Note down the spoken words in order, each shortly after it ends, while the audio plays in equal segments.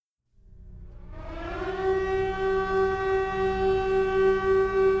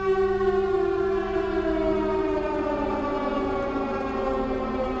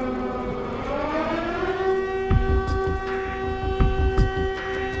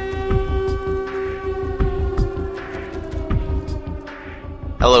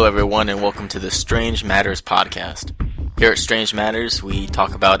Hello everyone and welcome to the Strange Matters podcast. Here at Strange Matters, we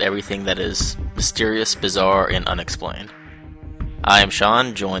talk about everything that is mysterious, bizarre, and unexplained. I am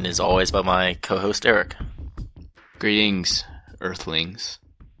Sean, joined as always by my co-host Eric. Greetings, Earthlings.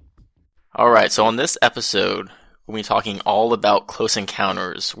 Alright, so on this episode, we'll be talking all about close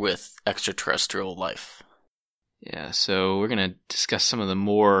encounters with extraterrestrial life. Yeah, so we're going to discuss some of the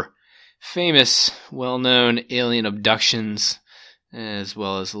more famous, well-known alien abductions, as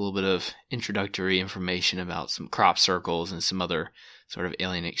well as a little bit of introductory information about some crop circles and some other sort of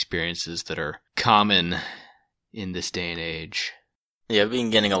alien experiences that are common in this day and age. Yeah, I've been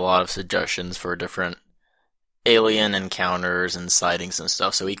getting a lot of suggestions for different alien encounters and sightings and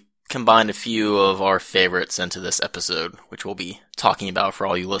stuff, so we combined a few of our favorites into this episode, which we'll be talking about for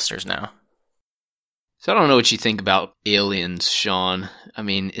all you listeners now. So I don't know what you think about aliens, Sean. I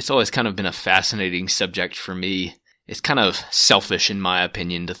mean, it's always kind of been a fascinating subject for me. It's kind of selfish, in my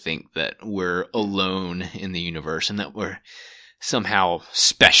opinion, to think that we're alone in the universe and that we're somehow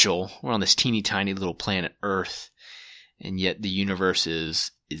special. We're on this teeny tiny little planet Earth, and yet the universe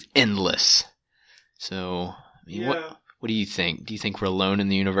is endless. So, I mean, what do you think? Do you think we're alone in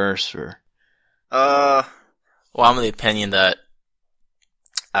the universe, or? Well, I'm of the opinion that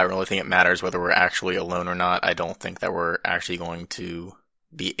I don't really think it matters whether we're actually alone or not. I don't think that we're actually going to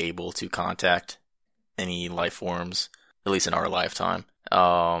be able to contact any life forms, at least in our lifetime.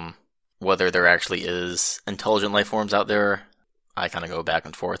 Whether there actually is intelligent life forms out there, I kind of go back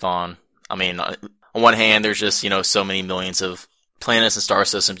and forth on. I mean, on one hand, there's just, so many millions of planets and star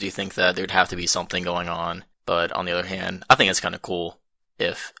systems. Do you think that there'd have to be something going on? But on the other hand, I think it's kind of cool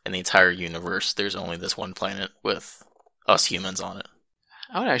if in the entire universe there's only this one planet with us humans on it.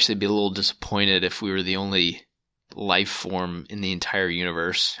 I would actually be a little disappointed if we were the only life form in the entire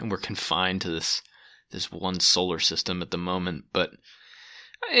universe and we're confined to this one solar system at the moment. But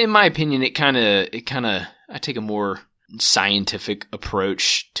in my opinion, I take a more scientific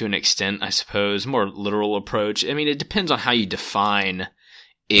approach to an extent, I suppose, more literal approach. I mean, it depends on how you define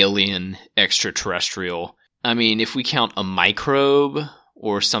alien, extraterrestrial. I mean, if we count a microbe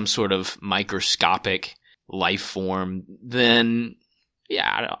or some sort of microscopic life form, then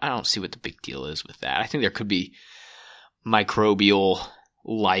yeah, I don't see what the big deal is with that. I think there could be microbial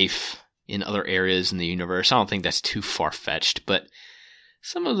life in other areas in the universe. I don't think that's too far-fetched, but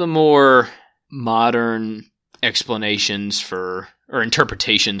some of the more modern explanations or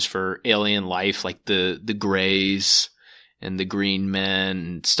interpretations for alien life, like the Greys and the Green Men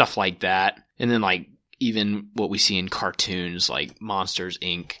and stuff like that, and then like even what we see in cartoons like Monsters,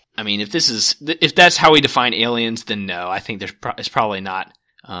 Inc. I mean, if that's how we define aliens, then no, I think it's probably not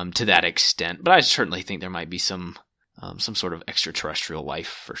to that extent, but I certainly think there might be some sort of extraterrestrial life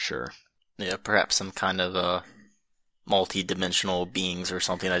for sure. Yeah, perhaps some kind of multi-dimensional beings or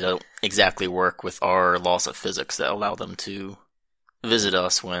something that don't exactly work with our laws of physics that allow them to visit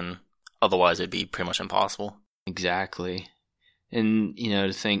us when otherwise it'd be pretty much impossible. Exactly. And,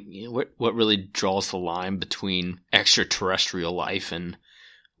 to think, what really draws the line between extraterrestrial life and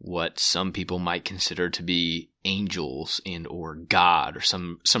what some people might consider to be angels and or God or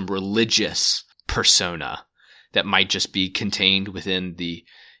some religious persona that might just be contained within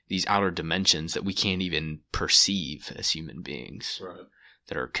these outer dimensions that we can't even perceive as human beings, right,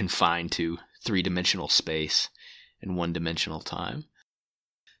 that are confined to three-dimensional space and one-dimensional time.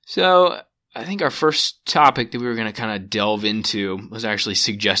 So I think our first topic that we were going to kind of delve into was actually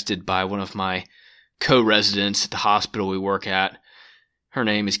suggested by one of my co-residents at the hospital we work at. Her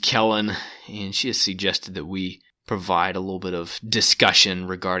name is Kellen, and she has suggested that we provide a little bit of discussion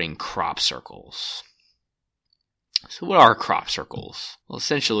regarding crop circles. So what are crop circles? Well,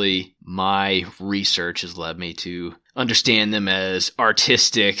 essentially, my research has led me to understand them as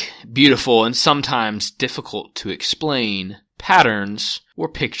artistic, beautiful, and sometimes difficult to explain patterns or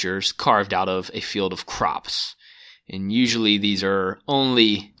pictures carved out of a field of crops. And usually these are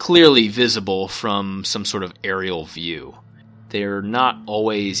only clearly visible from some sort of aerial view. They're not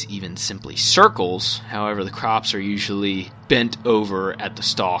always even simply circles. However, the crops are usually bent over at the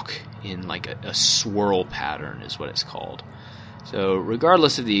stalk in like a swirl pattern is what it's called. So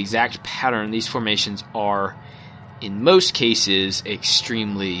regardless of the exact pattern, these formations are, in most cases,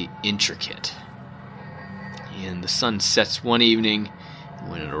 extremely intricate. And the sun sets one evening,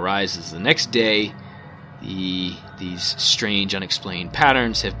 and when it arises the next day, these strange, unexplained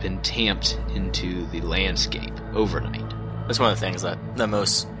patterns have been tamped into the landscape overnight. That's one of the things that the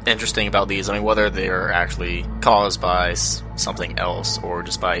most interesting about these. I mean, whether they're actually caused by something else or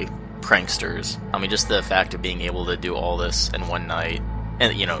just by pranksters. I mean, just the fact of being able to do all this in one night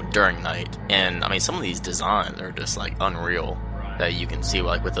and, during night. And, I mean, some of these designs are just, like, unreal. that you can see,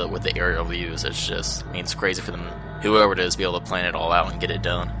 like with the aerial views. It's just, I mean, it's crazy for them, whoever it is, to be able to plan it all out and get it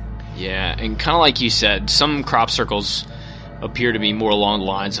done. Yeah, and kind of like you said, some crop circles appear to be more along the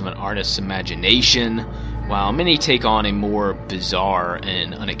lines of an artist's imagination, while many take on a more bizarre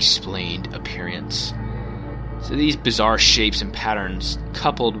and unexplained appearance. So these bizarre shapes and patterns,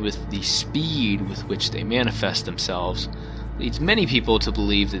 coupled with the speed with which they manifest themselves, leads many people to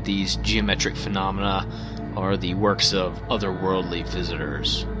believe that these geometric phenomena are the works of otherworldly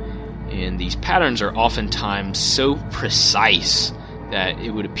visitors. And these patterns are oftentimes so precise that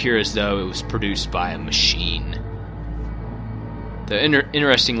it would appear as though it was produced by a machine. Though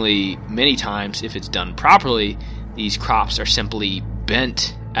interestingly, many times, if it's done properly, these crops are simply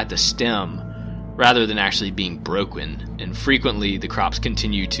bent at the stem rather than actually being broken, and frequently the crops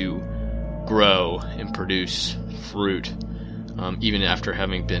continue to grow and produce fruit, even after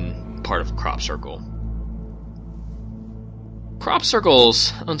having been part of a crop circle. Crop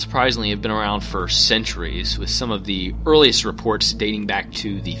circles, unsurprisingly, have been around for centuries, with some of the earliest reports dating back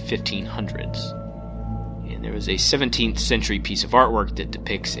to the 1500s. And there was a 17th century piece of artwork that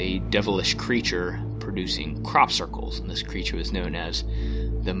depicts a devilish creature producing crop circles, and this creature was known as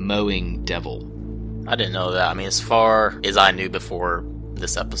the Mowing Devil. I didn't know that. I mean, as far as I knew before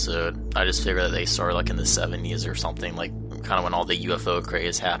this episode, I just figured that they started like in the 70s or something, like kind of when all the UFO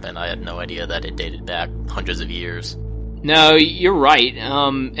craze happened. I had no idea that it dated back hundreds of years. No, you're right.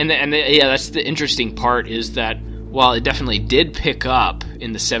 Yeah, that's the interesting part, is that while it definitely did pick up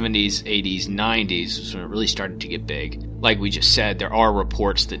in the 70s, 80s, 90s, when it really started to get big, like we just said, there are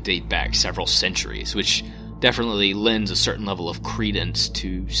reports that date back several centuries, which definitely lends a certain level of credence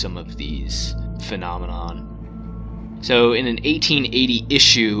to some of these phenomenon. So in an 1880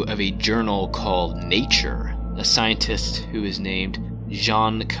 issue of a journal called Nature, a scientist who is named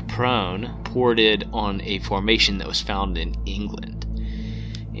Jean Caprone reported on a formation that was found in England.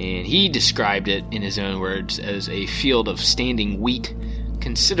 And he described it, in his own words, as a field of standing wheat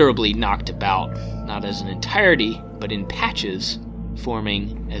considerably knocked about, not as an entirety, but in patches,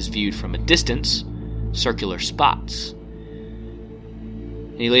 forming, as viewed from a distance, circular spots.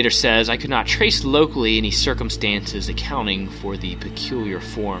 And he later says, I could not trace locally any circumstances accounting for the peculiar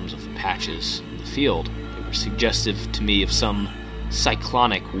forms of the patches in the field. They were suggestive to me of some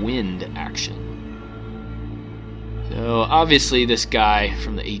cyclonic wind action. So obviously this guy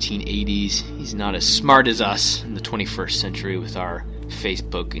from the 1880s, he's not as smart as us in the 21st century with our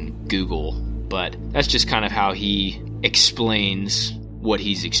Facebook and Google, but that's just kind of how he explains what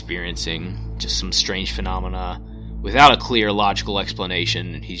he's experiencing, just some strange phenomena without a clear logical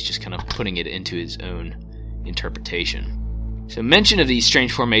explanation, and he's just kind of putting it into his own interpretation. So mention of these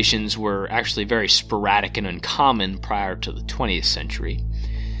strange formations were actually very sporadic and uncommon prior to the 20th century.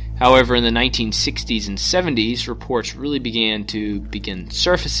 However, in the 1960s and 70s, reports really began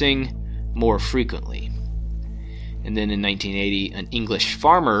surfacing more frequently. And then in 1980, an English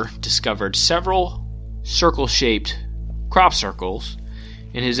farmer discovered several circle-shaped crop circles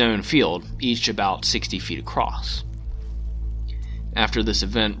in his own field, each about 60 feet across. After this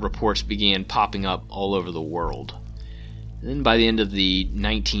event, reports began popping up all over the world. Then by the end of the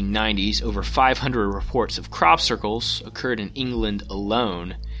 1990s, over 500 reports of crop circles occurred in England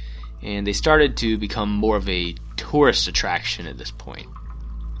alone, and they started to become more of a tourist attraction at this point.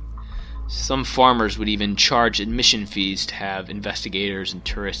 Some farmers would even charge admission fees to have investigators and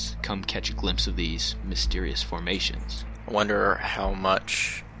tourists come catch a glimpse of these mysterious formations. I wonder how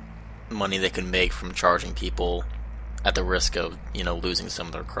much money they could make from charging people at the risk of, losing some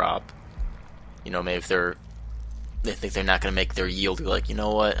of their crop. Maybe if they think they're not going to make their yield, they're like, you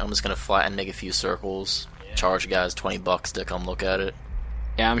know what, I'm just going to fly and make a few circles, charge guys $20 to come look at it.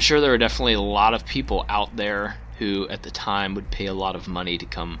 Yeah, I'm sure there were definitely a lot of people out there who at the time would pay a lot of money to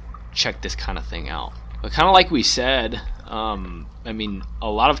come check this kind of thing out. But kind of like we said, a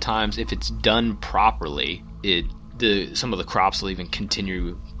lot of times if it's done properly, some of the crops will even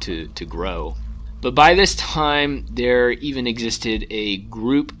continue to grow. But by this time, there even existed a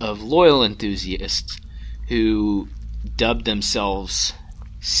group of loyal enthusiasts who dubbed themselves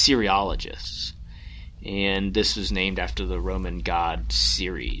Cereologists. And this was named after the Roman god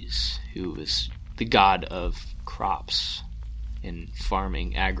Ceres, who was the god of crops and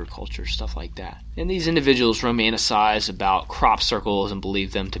farming, agriculture, stuff like that. And these individuals romanticize about crop circles and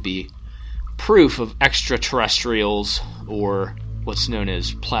believe them to be proof of extraterrestrials, or what's known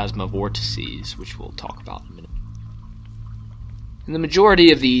as plasma vortices, which we'll talk about in a minute. And the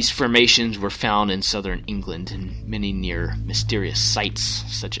majority of these formations were found in southern England and many near mysterious sites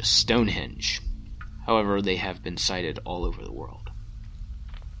such as Stonehenge. However, they have been sighted all over the world.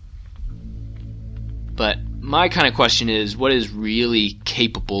 But my kind of question is, what is really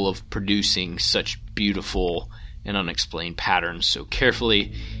capable of producing such beautiful and unexplained patterns so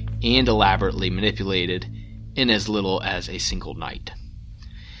carefully and elaborately manipulated in as little as a single night?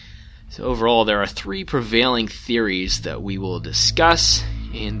 So overall, there are 3 prevailing theories that we will discuss,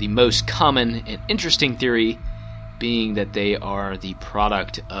 and the most common and interesting theory being that they are the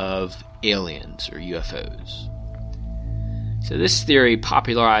product of aliens or UFOs. So this theory,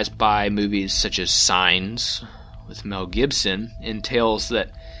 popularized by movies such as Signs with Mel Gibson, entails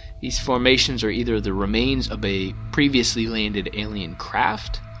that these formations are either the remains of a previously landed alien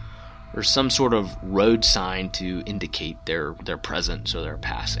craft or some sort of road sign to indicate their presence or their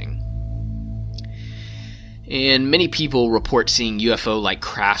passing. And many people report seeing UFO-like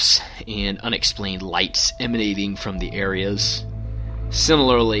crafts and unexplained lights emanating from the areas.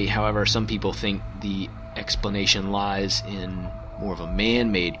 Similarly, however, some people think the explanation lies in more of a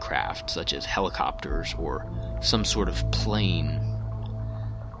man-made craft, such as helicopters or some sort of plane.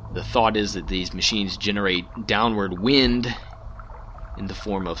 The thought is that these machines generate downward wind in the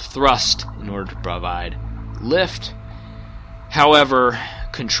form of thrust in order to provide lift. However,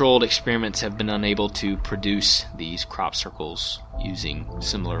 controlled experiments have been unable to produce these crop circles using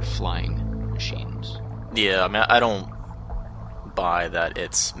similar flying machines. Yeah, I mean, I don't buy that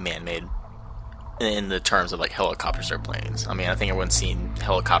it's man-made in the terms of like helicopters or planes. I mean, I think everyone's seen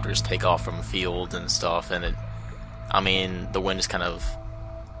helicopters take off from fields and stuff, and the wind just kind of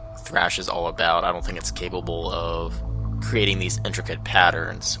thrashes all about. I don't think it's capable of creating these intricate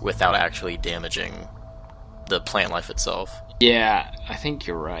patterns without actually damaging the plant life itself. Yeah, I think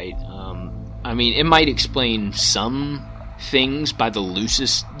you're right. It might explain some things by the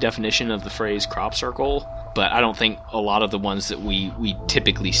loosest definition of the phrase crop circle, but I don't think a lot of the ones that we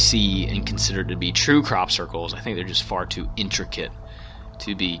typically see and consider to be true crop circles, I think they're just far too intricate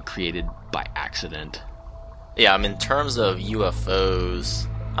to be created by accident. Yeah, in terms of UFOs,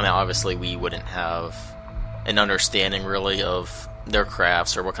 obviously we wouldn't have an understanding really of their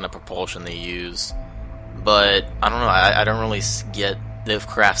crafts or what kind of propulsion they use. But, I don't know, I don't really get the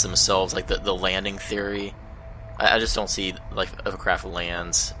crafts themselves, like the landing theory. I just don't see, like, if a craft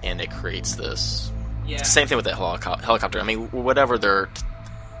lands and it creates this. Yeah. Same thing with the helicopter. Whatever their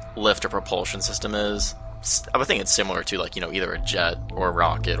lift or propulsion system is, I would think it's similar to, like, either a jet or a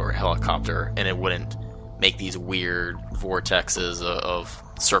rocket or a helicopter, and it wouldn't make these weird vortexes of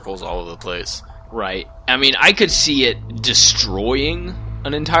circles all over the place. Right. I could see it destroying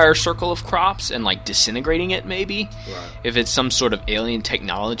an entire circle of crops and like disintegrating it, maybe, right, if it's some sort of alien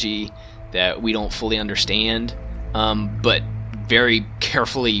technology that we don't fully understand, but very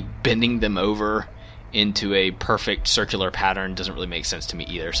carefully bending them over into a perfect circular pattern doesn't really make sense to me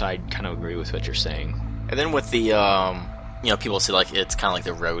either, so I kind of agree with what you're saying. And then with the people say like it's kind of like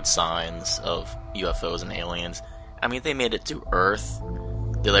the road signs of UFOs and aliens. They made it to Earth.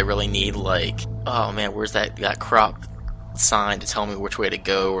 Do they really need, like, oh man, where's that crop sign to tell me which way to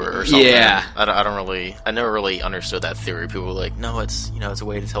go or something? Yeah. I never really understood that theory. People were like, no, it's a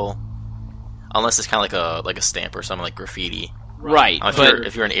way to tell, unless it's kind of like a stamp or something, like graffiti. Right.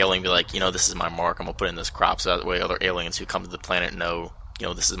 If you're an alien, be like, this is my mark, I'm gonna put in this crop so that way other aliens who come to the planet know,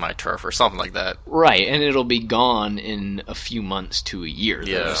 this is my turf or something like that. Right, and it'll be gone in a few months to a year.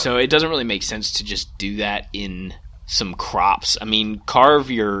 Yeah. Though. So it doesn't really make sense to just do that in some crops. Carve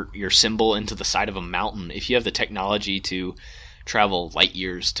your symbol into the side of a mountain. If you have the technology to travel light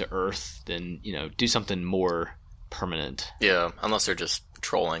years to Earth, then, do something more permanent. Yeah, unless they're just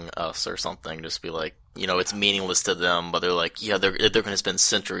trolling us or something. Just be like, it's meaningless to them, but they're like, yeah, they're going to spend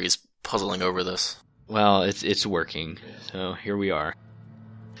centuries puzzling over this. Well, it's working. So here we are.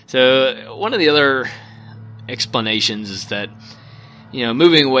 So one of the other explanations is that,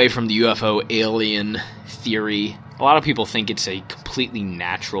 moving away from the UFO alien theory, a lot of people think it's a completely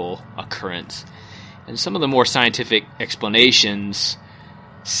natural occurrence. And some of the more scientific explanations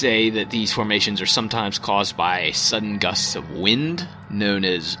say that these formations are sometimes caused by sudden gusts of wind, known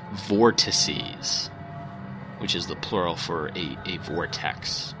as vortices, which is the plural for a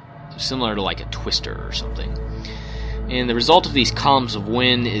vortex. So similar to like a twister or something. And the result of these columns of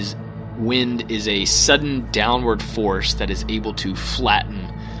wind is a sudden downward force that is able to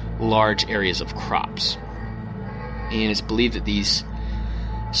flatten large areas of crops. And it's believed that these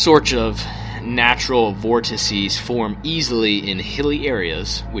sorts of natural vortices form easily in hilly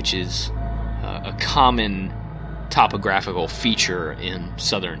areas, which is a common topographical feature in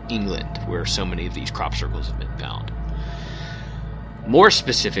southern England, where so many of these crop circles have been found. More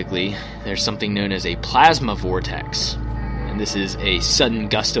specifically, there's something known as a plasma vortex, and this is a sudden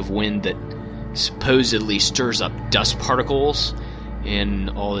gust of wind that supposedly stirs up dust particles and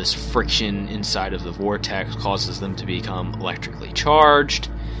all this friction inside of the vortex causes them to become electrically charged,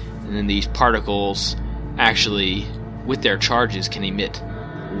 and then these particles actually, with their charges, can emit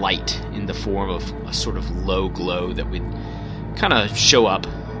light in the form of a sort of low glow that would kind of show up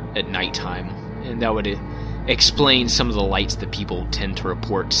at nighttime, and that would explain some of the lights that people tend to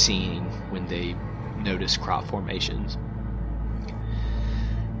report seeing when they notice crop formations.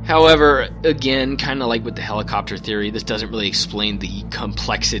 However, again, kind of like with the helicopter theory, this doesn't really explain the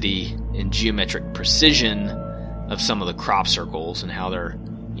complexity and geometric precision of some of the crop circles and how they're,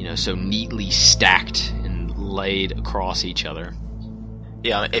 so neatly stacked and laid across each other.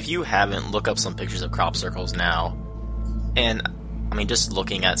 Yeah, if you haven't, look up some pictures of crop circles now. And, just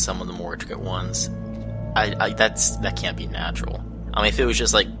looking at some of the more intricate ones, that can't be natural. If it was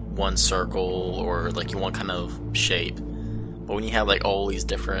just like one circle or like one kind of shape, but when you have like all these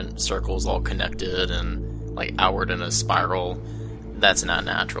different circles all connected and like outward in a spiral, that's not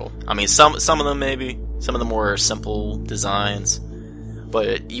natural. Some of them maybe, some of the more simple designs,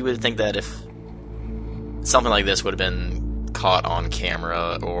 but you would think that if something like this would have been caught on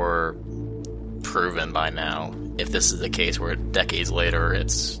camera or proven by now, if this is the case where decades later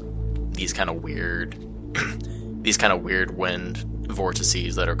it's these kind of weird wind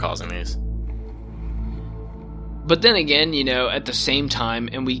vortices that are causing these. But then again, at the same time,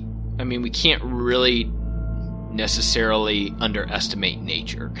 and we can't really necessarily underestimate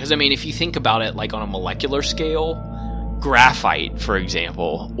nature. Because, if you think about it like on a molecular scale, graphite, for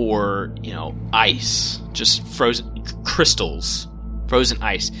example, or, ice, just frozen crystals, frozen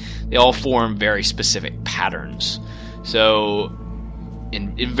ice, they all form very specific patterns. So,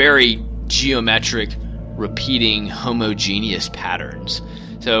 in very geometric, repeating, homogeneous patterns.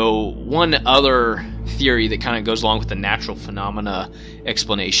 So one other theory that kind of goes along with the natural phenomena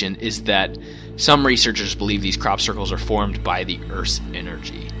explanation is that some researchers believe these crop circles are formed by the Earth's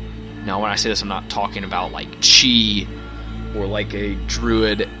energy. Now, when I say this, I'm not talking about like chi or like a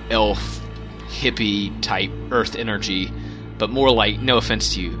druid, elf, hippie type Earth energy, but more like, no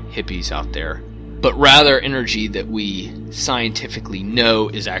offense to you hippies out there, but rather energy that we scientifically know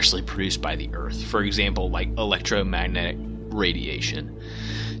is actually produced by the Earth. For example, like electromagnetic radiation.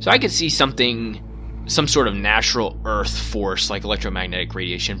 So I could see some sort of natural Earth force like electromagnetic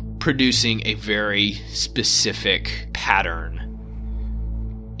radiation producing a very specific pattern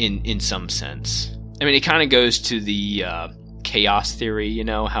in some sense. It kind of goes to the chaos theory,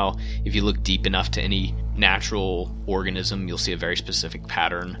 how if you look deep enough to any natural organism, you'll see a very specific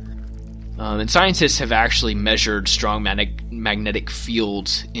pattern. And scientists have actually measured strong magnetic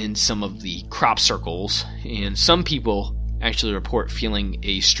fields in some of the crop circles, and some people actually report feeling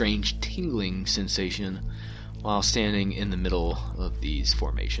a strange tingling sensation while standing in the middle of these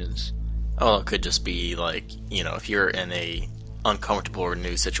formations. Oh, it could just be like, if you're in a uncomfortable or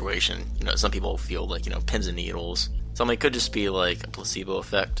new situation, some people feel like, pins and needles. So it could just be like a placebo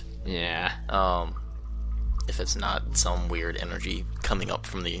effect. Yeah. If it's not some weird energy coming up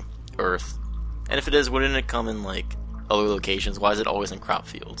from the Earth. And if it is, wouldn't it come in like other locations? Why is it always in crop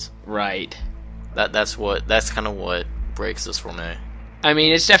fields? Right. That's kind of what breaks this for me.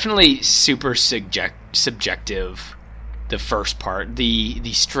 It's definitely super subjective, the first part,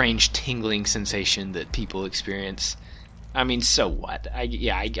 the strange tingling sensation that people experience. So what? I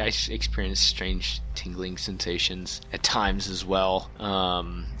experience strange tingling sensations at times as well.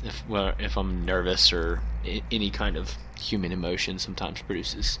 If I'm nervous or any kind of human emotion sometimes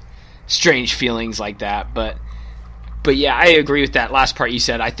produces strange feelings like that. But yeah, I agree with that last part you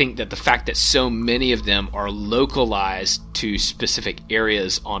said. I think that the fact that so many of them are localized to specific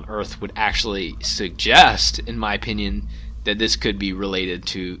areas on Earth would actually suggest, in my opinion, that this could be related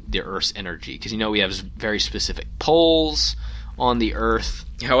to the Earth's energy. Because, we have very specific poles on the Earth.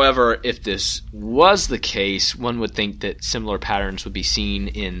 However, if this was the case, one would think that similar patterns would be seen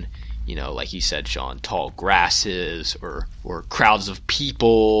in, like you said, Sean, tall grasses or crowds of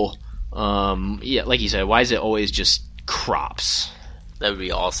people. Yeah, like you said, why is it always just crops? That would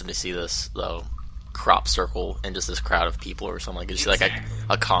be awesome to see this, though. Crop circle and just this crowd of people or something. Like, it's like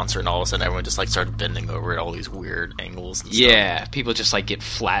a concert, and all of a sudden everyone just like started bending over at all these weird angles and stuff. Yeah, people just like get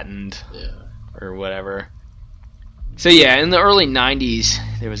flattened or whatever. So yeah, in the early 90s,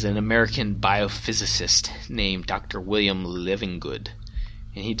 there was an American biophysicist named Dr. William Livingood,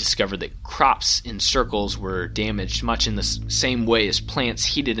 and he discovered that crops in circles were damaged much in the same way as plants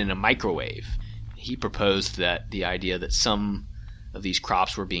heated in a microwave. He proposed that the idea that some of these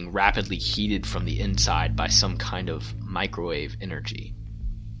crops were being rapidly heated from the inside by some kind of microwave energy.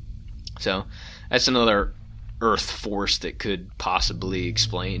 So that's another Earth force that could possibly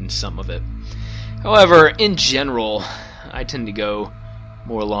explain some of it. However, in general, I tend to go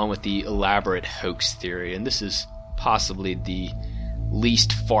more along with the elaborate hoax theory, and this is possibly the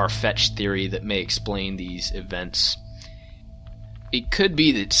least far-fetched theory that may explain these events. It could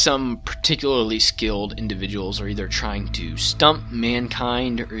be that some particularly skilled individuals are either trying to stump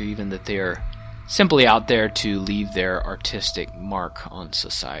mankind, or even that they are simply out there to leave their artistic mark on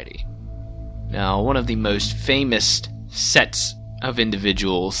society. Now, one of the most famous sets of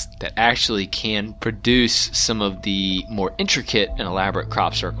individuals that actually can produce some of the more intricate and elaborate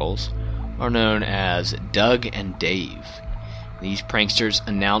crop circles are known as Doug and Dave. These pranksters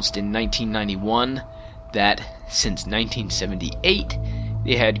announced in 1991 that since 1978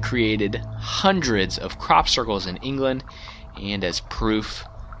 they had created hundreds of crop circles in England, and as proof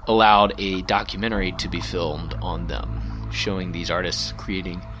allowed a documentary to be filmed on them, showing these artists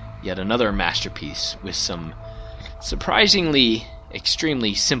creating yet another masterpiece with some surprisingly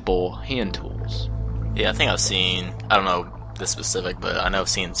extremely simple hand tools. Yeah, I think I've seen, I don't know the specific, but I know I've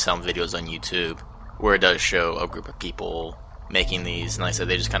seen some videos on YouTube where it does show a group of people making these, and like I said,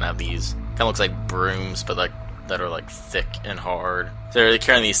 they just kind of have these, kind of looks like brooms, but like that are like thick and hard. So they're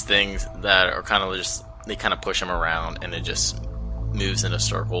carrying these things that are kind of just, they kind of push them around, and it just moves in a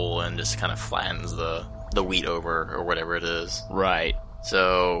circle and just kind of flattens the wheat over, or whatever it is. Right.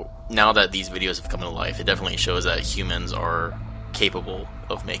 So now that these videos have come to life, it definitely shows that humans are capable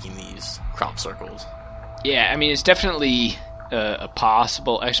of making these crop circles. Yeah, I mean, it's definitely a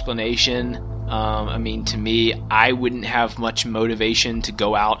possible explanation. I mean, to me, I wouldn't have much motivation to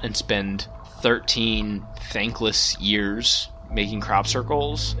go out and spend 13 thankless years making crop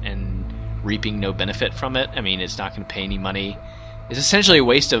circles and reaping no benefit from it. I mean, it's not going to pay any money. It's essentially a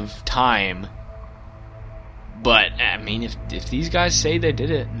waste of time. But, I mean, if these guys say they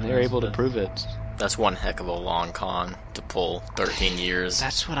did it and they're able to prove it... That's one heck of a long con to pull, 13 years.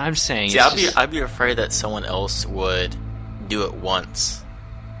 That's what I'm saying. See, I'd be afraid that someone else would do it once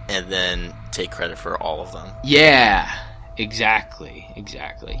and then take credit for all of them. Yeah, exactly.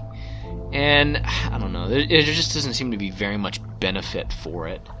 And, I don't know, there just doesn't seem to be very much benefit for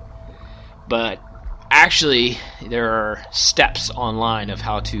it. But, actually, there are steps online of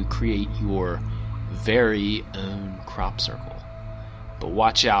how to create your very own crop circle. But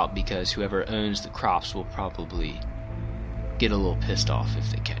watch out, because whoever owns the crops will probably get a little pissed off if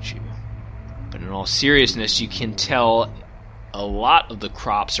they catch you. But in all seriousness, you can tell a lot of the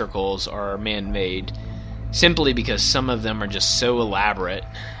crop circles are man-made simply because some of them are just so elaborate.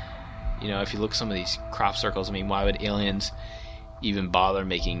 You know, if you look at some of these crop circles, I mean, why would aliens even bother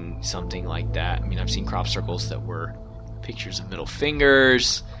making something like that? I mean, I've seen crop circles that were pictures of middle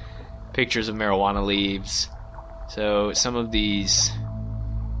fingers, pictures of marijuana leaves. So some of these,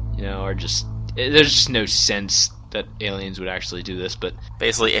 you know, are just, there's just no sense that aliens would actually do this. But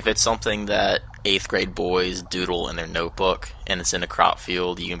basically, if it's something that 8th grade boys doodle in their notebook and it's in a crop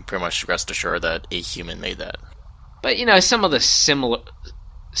field, you can pretty much rest assured that a human made that. But, you know, some of the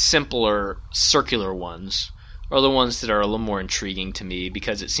simpler circular ones are the ones that are a little more intriguing to me,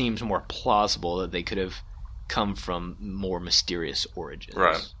 because it seems more plausible that they could have come from more mysterious origins.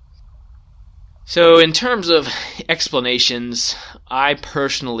 Right. So in terms of explanations, I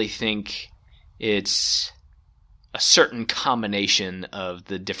personally think it's a certain combination of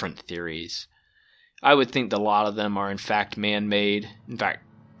the different theories. I would think that a lot of them are in fact man-made, in fact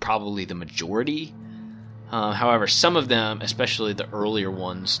probably the majority. However, some of them, especially the earlier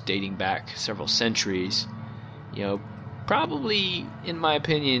ones dating back several centuries, you know, probably, in my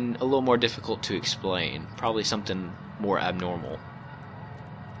opinion, a little more difficult to explain. Probably something more abnormal.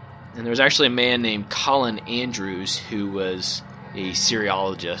 And there was actually a man named Colin Andrews who was a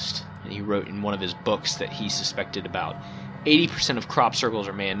Syriologist, and he wrote in one of his books that he suspected about 80% of crop circles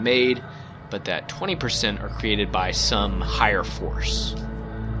are man-made, but that 20% are created by some higher force.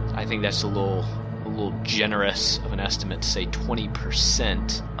 I think that's a little generous of an estimate to say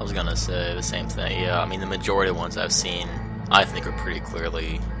 20%. I was gonna say the same thing. Yeah, I mean, the majority of ones I've seen, I think, are pretty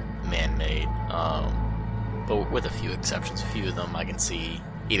clearly man-made. But with a few exceptions, a few of them I can see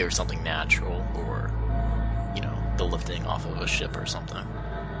either something natural or, you know, the lifting off of a ship or something.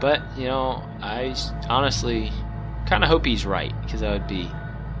 But, you know, I honestly kind of hope he's right, because that would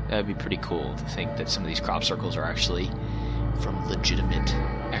be pretty cool to think that some of these crop circles are actually from legitimate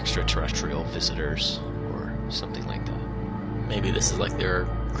extraterrestrial visitors or something like that. Maybe this is like their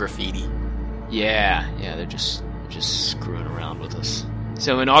graffiti. Yeah, they're just screwing around with us.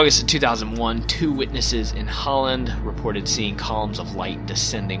 So in August of 2001, 2 witnesses in Holland reported seeing columns of light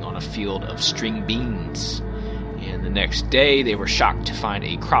descending on a field of string beans. And the next day, they were shocked to find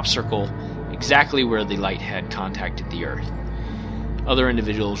a crop circle exactly where the light had contacted the Earth. Other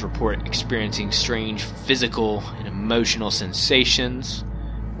individuals report experiencing strange physical and emotional sensations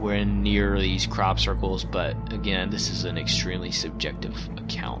when near these crop circles, but again, this is an extremely subjective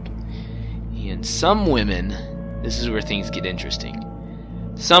account. And some women, this is where things get interesting.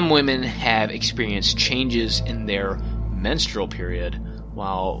 Some women have experienced changes in their menstrual period,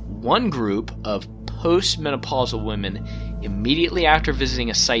 while one group of postmenopausal women, immediately after visiting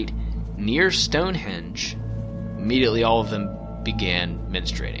a site near Stonehenge, immediately all of them began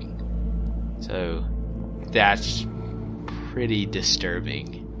menstruating. So that's pretty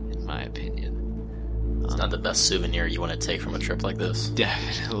disturbing, in my opinion. It's not the best souvenir you want to take from a trip like this.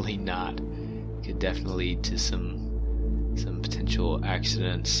 Definitely not. Could definitely lead to some potential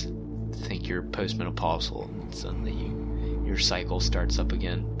accidents. Think you're postmenopausal and suddenly your cycle starts up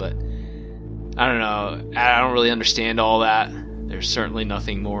again. But I don't know. I don't really understand all that. There's certainly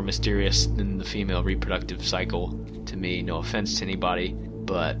nothing more mysterious than the female reproductive cycle to me. No offense to anybody,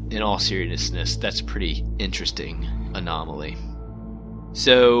 but in all seriousness, that's a pretty interesting anomaly.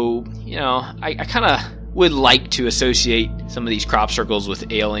 So, I kind of would like to associate some of these crop circles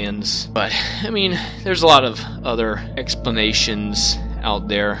with aliens, but I mean, there's a lot of other explanations out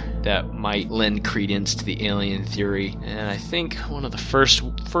there that might lend credence to the alien theory, and I think one of the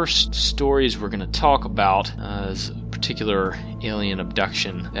first stories we're going to talk about is a particular alien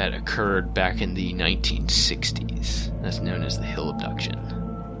abduction that occurred back in the 1960s. That's known as the Hill abduction.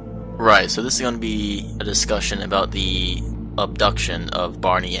 Right, so this is going to be a discussion about the abduction of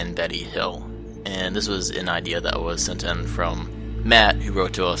Barney and Betty Hill. And this was an idea that was sent in from Matt, who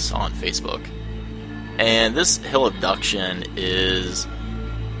wrote to us on Facebook. And this Hill abduction is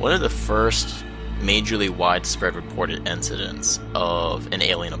one of the first majorly widespread reported incidents of an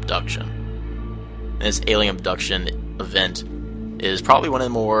alien abduction. And this alien abduction event is probably one of the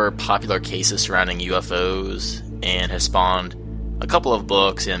more popular cases surrounding UFOs and has spawned a couple of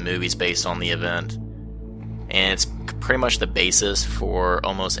books and movies based on the event. And it's pretty much the basis for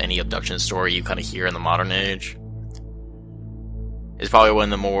almost any abduction story you kind of hear in the modern age. It's probably one of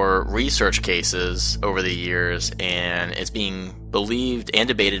the more researched cases over the years, and it's being believed and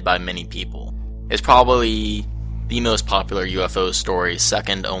debated by many people. It's probably the most popular UFO story,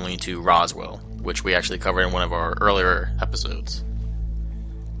 second only to Roswell, which we actually covered in one of our earlier episodes.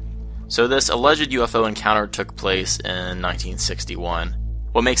 So this alleged UFO encounter took place in 1961.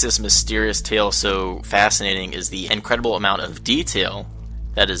 What makes this mysterious tale so fascinating is the incredible amount of detail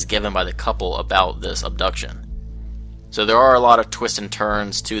that is given by the couple about this abduction. So there are a lot of twists and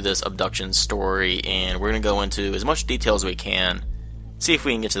turns to this abduction story, and we're going to go into as much detail as we can, see if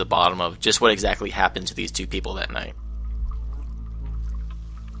we can get to the bottom of just what exactly happened to these two people that night.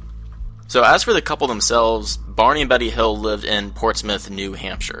 So as for the couple themselves, Barney and Betty Hill lived in Portsmouth, New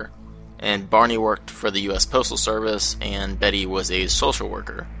Hampshire. And Barney worked for the U.S. Postal Service, and Betty was a social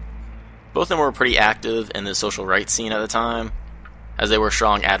worker. Both of them were pretty active in the social rights scene at the time, as they were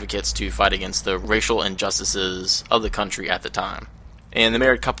strong advocates to fight against the racial injustices of the country at the time. And the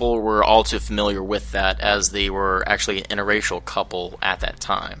married couple were all too familiar with that, as they were actually an interracial couple at that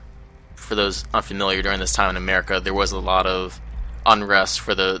time. For those unfamiliar, during this time in America, there was a lot of unrest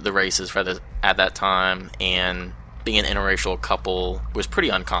for the races at that time, and being an interracial couple was pretty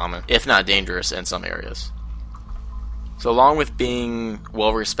uncommon, if not dangerous in some areas. So along with being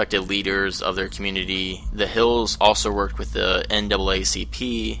well-respected leaders of their community, the Hills also worked with the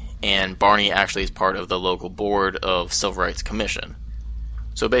NAACP, and Barney actually is part of the local board of Civil Rights Commission.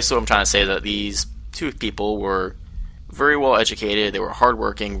 So basically what I'm trying to say is that these two people were very well educated, they were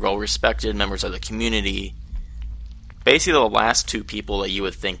hardworking, well-respected members of the community. Basically the last two people that you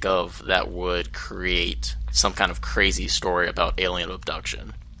would think of that would create some kind of crazy story about alien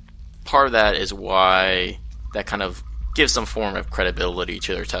abduction. Part of that is why that kind of gives some form of credibility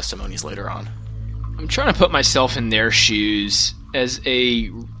to their testimonies later on. I'm trying to put myself in their shoes. As a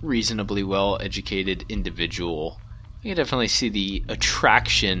reasonably well-educated individual, I can definitely see the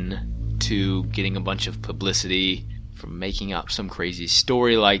attraction to getting a bunch of publicity from making up some crazy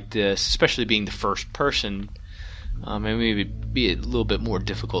story like this, especially being the first person. Maybe it'd be a little bit more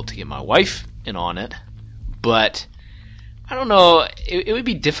difficult to get my wife in on it. But, I don't know, it would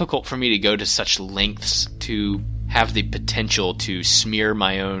be difficult for me to go to such lengths to have the potential to smear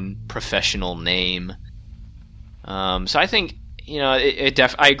my own professional name. So I think,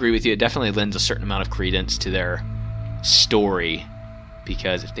 I agree with you, it definitely lends a certain amount of credence to their story.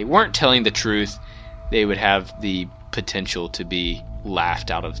 Because if they weren't telling the truth, they would have the potential to be laughed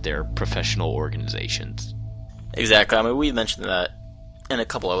out of their professional organizations. Exactly. I mean, we mentioned that in a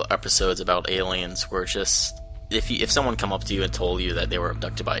couple of episodes about aliens, where it's just, if someone come up to you and told you that they were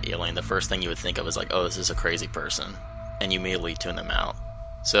abducted by an alien, the first thing you would think of is like, oh, this is a crazy person. and you immediately tune them out.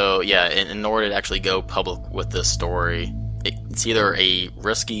 So yeah, in order to actually go public with this story, it's either a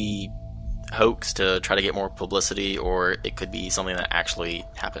risky hoax to try to get more publicity, or it could be something that actually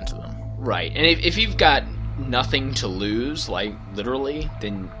happened to them. Right, and if you've got nothing to lose, like literally,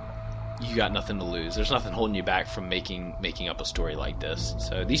 then you got nothing to lose. There's nothing holding you back from making up a story like this.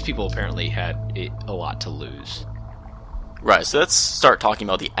 So these people apparently had a lot to lose. Right, so let's start talking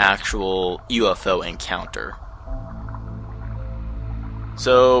about the actual UFO encounter.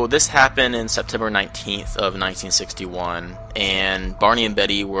 So this happened in September 19th of 1961, and Barney and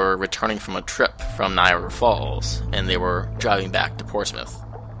Betty were returning from a trip from Niagara Falls, and they were driving back to Portsmouth.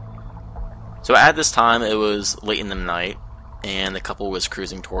 So at this time, it was late in the night, and the couple was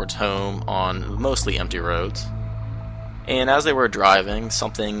cruising towards home on mostly empty roads. And as they were driving,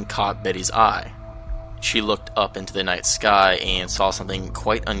 something caught Betty's eye. She looked up into the night sky and saw something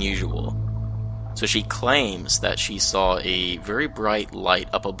quite unusual. So she claims that she saw a very bright light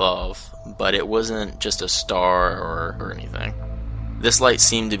up above, but it wasn't just a star or anything. This light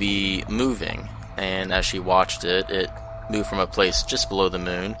seemed to be moving, and as she watched it, it moved from a place just below the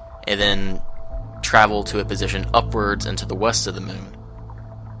moon, and then traveled to a position upwards and to the west of the moon.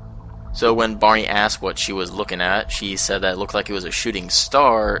 So when Barney asked what she was looking at, she said that it looked like it was a shooting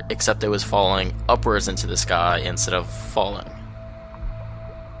star, except it was falling upwards into the sky instead of falling.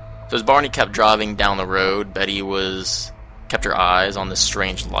 So as Barney kept driving down the road, Betty kept her eyes on this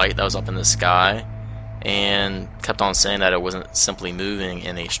strange light that was up in the sky, and kept on saying that it wasn't simply moving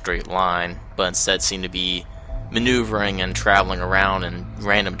in a straight line, but instead seemed to be maneuvering and traveling around in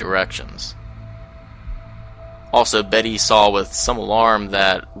random directions. Also, Betty saw with some alarm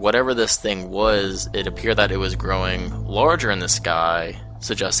that whatever this thing was, it appeared that it was growing larger in the sky,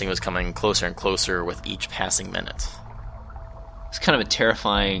 suggesting it was coming closer and closer with each passing minute. It's kind of a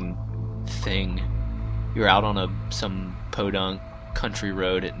terrifying thing. You're out on some podunk country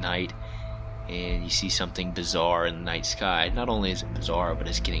road at night, and you see something bizarre in the night sky. Not only is it bizarre, but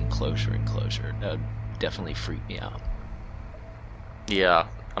it's getting closer and closer. That would definitely freak me out. Yeah,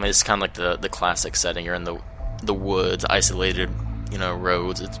 I mean, it's kind of like the classic setting. You're in the woods, isolated,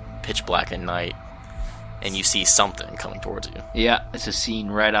 roads. It's pitch black at night, and you see something coming towards you. Yeah, it's a scene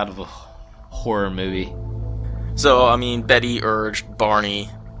right out of a horror movie. So, I mean, Betty urged Barney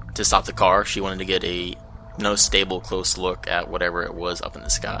to stop the car. She wanted to get a stable, close look at whatever it was up in the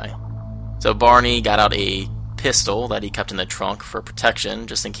sky. So Barney got out a pistol that he kept in the trunk for protection,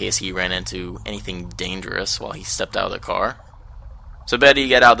 just in case he ran into anything dangerous while he stepped out of the car. So Betty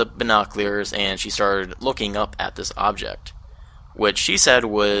got out the binoculars, and she started looking up at this object, which she said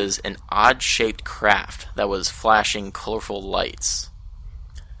was an odd-shaped craft that was flashing colorful lights.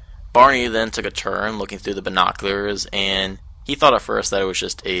 Barney then took a turn looking through the binoculars, and he thought at first that it was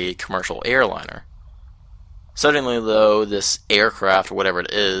just a commercial airliner. Suddenly, though, this aircraft, whatever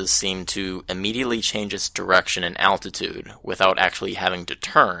it is, seemed to immediately change its direction and altitude without actually having to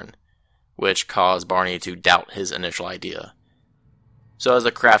turn, which caused Barney to doubt his initial idea. So as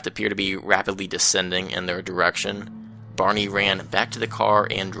the craft appeared to be rapidly descending in their direction, Barney ran back to the car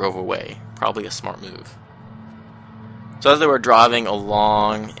and drove away, probably a smart move. So as they were driving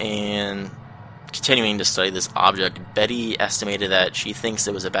along and continuing to study this object, Betty estimated that she thinks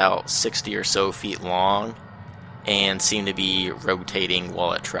it was about 60 or so feet long and seemed to be rotating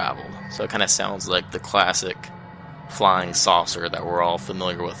while it traveled. So it kind of sounds like the classic flying saucer that we're all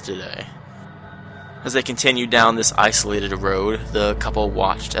familiar with today. As they continued down this isolated road, the couple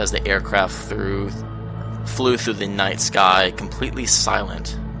watched as the aircraft flew through the night sky completely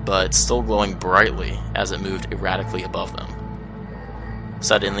silent, but still glowing brightly as it moved erratically above them.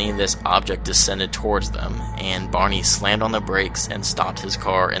 Suddenly, this object descended towards them, and Barney slammed on the brakes and stopped his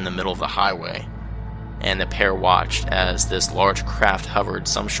car in the middle of the highway, and the pair watched as this large craft hovered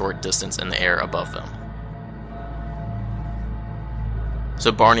some short distance in the air above them.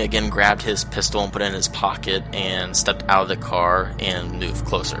 So Barney again grabbed his pistol and put it in his pocket and stepped out of the car and moved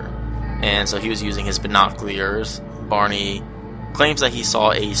closer. And so he was using his binoculars. Barney claims that he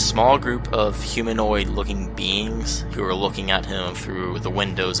saw a small group of humanoid-looking beings who were looking at him through the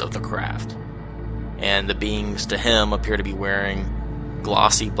windows of the craft. And the beings, to him, appear to be wearing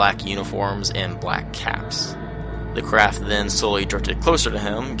glossy black uniforms and black caps. The craft then slowly drifted closer to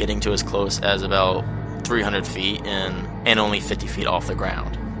him, getting to as close as about 300 feet and only 50 feet off the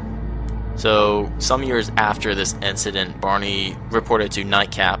ground. So, some years after this incident, Barney reported to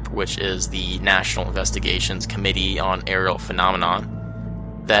NICAP, which is the National Investigations Committee on Aerial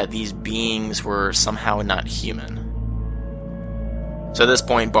Phenomenon, that these beings were somehow not human. So at this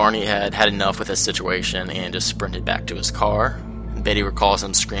point, Barney had had enough with his situation and just sprinted back to his car. Betty recalls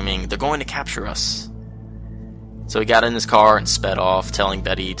him screaming, "They're going to capture us." So he got in his car and sped off, telling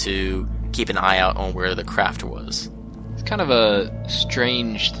Betty to keep an eye out on where the craft was. It's kind of a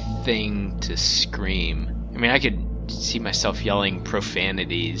strange thing to scream. I mean, I could see myself yelling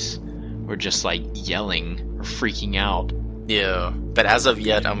profanities or just like yelling or freaking out. Yeah, but as of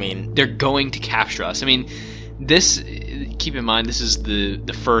yet, I mean, they're going to capture us. I mean, this, keep in mind, this is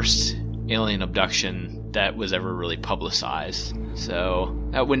the first alien abduction that was ever really publicized. So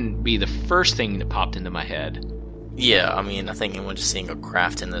that wouldn't be the first thing that popped into my head. Yeah, I mean, I think anyone just seeing a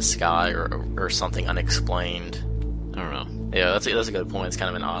craft in the sky or something unexplained. I don't know. Yeah, that's a good point. It's kind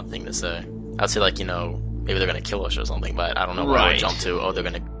of an odd thing to say. I'd say, like, you know, maybe they're going to kill us or something, but I don't know where I would jump to. Oh, they're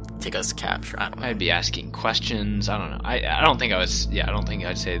going to take us to capture. I don't know. I'd be asking questions. I don't know. I don't think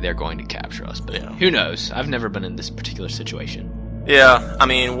I'd say they're going to capture us, but who knows? I've never been in this particular situation. Yeah, I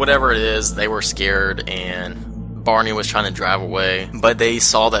mean, whatever it is, they were scared, and Barney was trying to drive away, but they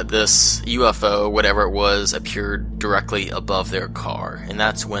saw that this UFO, whatever it was, appeared directly above their car, and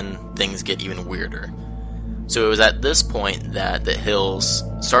that's when things get even weirder. So it was at this point that the Hills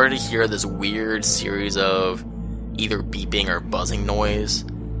started to hear this weird series of either beeping or buzzing noise,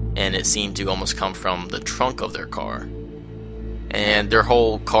 and it seemed to almost come from the trunk of their car. And their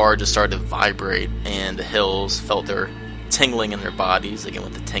whole car just started to vibrate, and the Hills felt their tingling in their bodies, again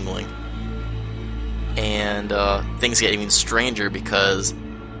with the tingling. And things get even stranger because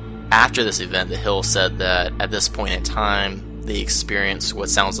after this event, the Hills said that at this point in time, they experienced what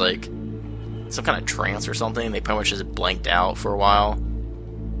sounds like some kind of trance or something. They pretty much just blanked out for a while.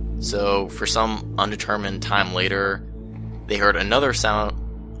 So for some undetermined time later, they heard another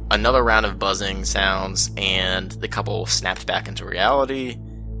round of buzzing sounds, and the couple snapped back into reality,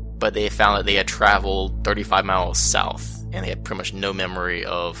 but they found that they had traveled 35 miles south, and they had pretty much no memory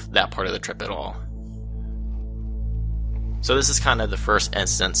of that part of the trip at all. So this is kind of the first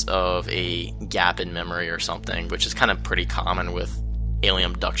instance of a gap in memory or something, which is kind of pretty common with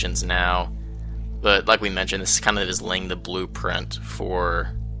alien abductions now. But like we mentioned, this kind of is laying the blueprint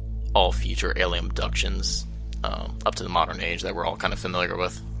for all future alien abductions up to the modern age that we're all kind of familiar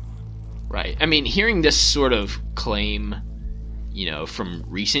with. Right. I mean, hearing this sort of claim, you know, from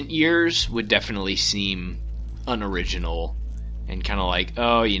recent years would definitely seem unoriginal and kind of like,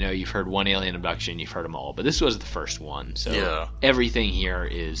 oh, you know, you've heard one alien abduction, you've heard them all. But this was the first one, so everything here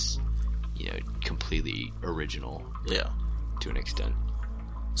is, you know, completely original. Yeah. To an extent.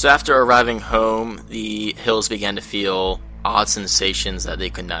 So after arriving home, the Hills began to feel odd sensations that they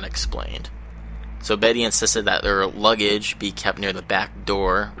could not explain. So Betty insisted that their luggage be kept near the back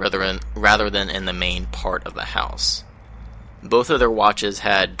door rather than in the main part of the house. Both of their watches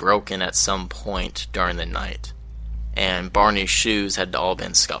had broken at some point during the night, and Barney's shoes had all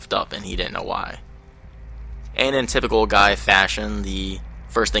been scuffed up, and he didn't know why. And in typical guy fashion, the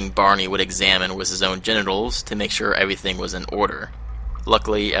first thing Barney would examine was his own genitals to make sure everything was in order.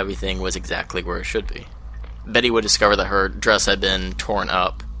 Luckily, everything was exactly where it should be. Betty would discover that her dress had been torn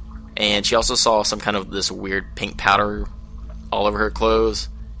up, and she also saw some kind of this weird pink powder all over her clothes,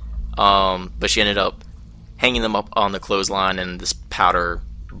 but she ended up hanging them up on the clothesline, and this powder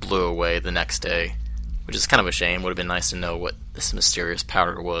blew away the next day, which is kind of a shame. Would have been nice to know what this mysterious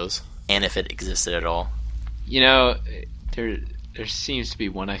powder was, and if it existed at all. You know, there seems to be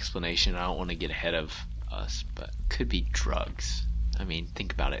one explanation. I don't want to get ahead of us, but it could be drugs. I mean,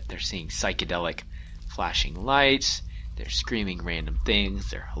 think about it. They're seeing psychedelic flashing lights. They're screaming random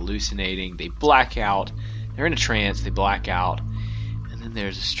things. They're hallucinating. They black out. They're in a trance. They black out. And then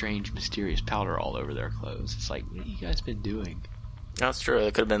there's a strange, mysterious powder all over their clothes. It's like, what have you guys been doing? That's true.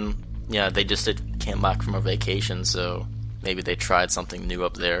 It could have been, they just came back from a vacation, so maybe they tried something new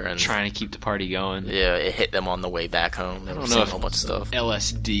up there. And trying to keep the party going. Yeah, it hit them on the way back home. They were seeing a whole bunch of stuff.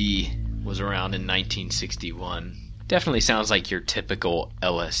 LSD was around in 1961. Definitely sounds like your typical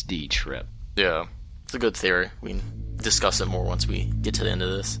LSD trip. Yeah, it's a good theory. We can discuss it more once we get to the end of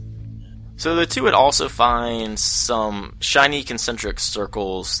this. So the two would also find some shiny concentric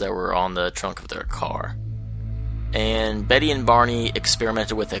circles that were on the trunk of their car. And Betty and Barney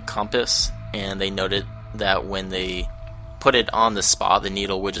experimented with a compass, and they noted that when they put it on the spot, the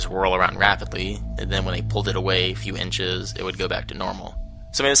needle would just whirl around rapidly, and then when they pulled it away a few inches, it would go back to normal.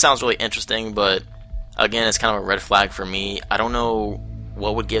 So I mean, it sounds really interesting, but again, it's kind of a red flag for me. I don't know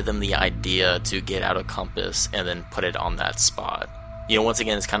what would give them the idea to get out a compass and then put it on that spot. You know, once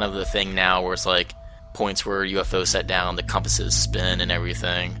again, it's kind of the thing now where it's like points where UFOs set down, the compasses spin and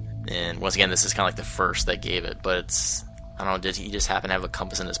everything. And once again, this is kind of like the first that gave it, but it's, I don't know, did he just happen to have a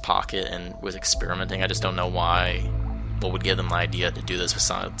compass in his pocket and was experimenting? I just don't know why, what would give them the idea to do this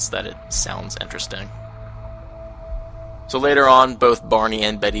besides that it sounds interesting. So later on, both Barney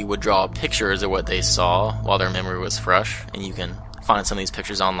and Betty would draw pictures of what they saw while their memory was fresh, and you can find some of these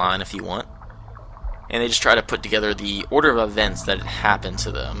pictures online if you want. And they just try to put together the order of events that had happened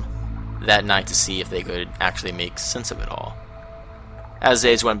to them that night to see if they could actually make sense of it all. As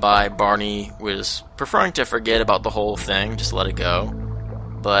days went by, Barney was preferring to forget about the whole thing, just let it go.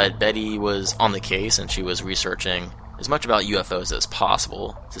 But Betty was on the case, and she was researching as much about UFOs as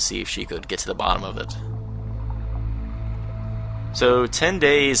possible to see if she could get to the bottom of it. So 10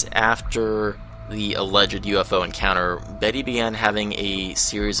 days after the alleged UFO encounter, Betty began having a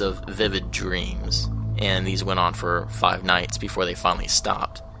series of vivid dreams, and these went on for 5 nights before they finally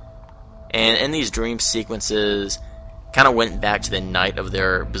stopped. And in these dream sequences, kind of went back to the night of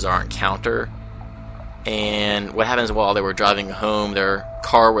their bizarre encounter. And what happens while they were driving home, their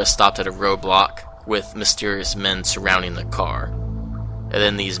car was stopped at a roadblock with mysterious men surrounding the car. And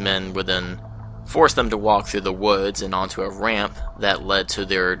then these men would then force them to walk through the woods and onto a ramp that led to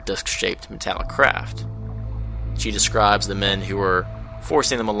their disc-shaped metallic craft. She describes the men who were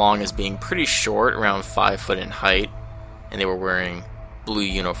forcing them along as being pretty short, around 5 foot in height, and they were wearing blue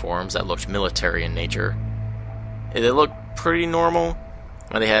uniforms that looked military in nature. They looked pretty normal.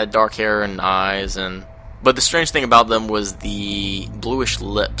 They had dark hair and eyes, but the strange thing about them was the bluish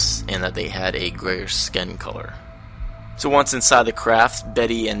lips and that they had a grayish skin color. So once inside the craft,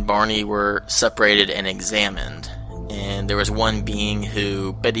 Betty and Barney were separated and examined. And there was one being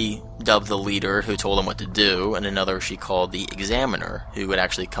who Betty dubbed the leader, who told them what to do, and another she called the examiner, who would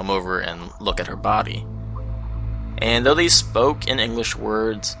actually come over and look at her body. And though they spoke in English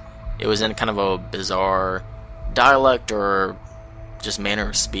words, it was in kind of a bizarre dialect or just manner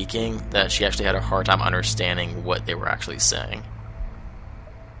of speaking that she actually had a hard time understanding what they were actually saying.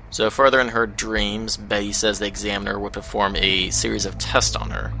 So further in her dreams, Betty says the examiner would perform a series of tests on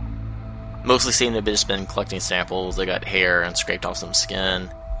her. Mostly seemed to have just been collecting samples. They got hair and scraped off some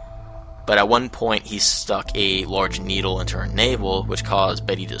skin. But at one point he stuck a large needle into her navel, which caused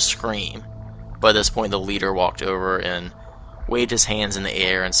Betty to scream. But at this point the leader walked over and waved his hands in the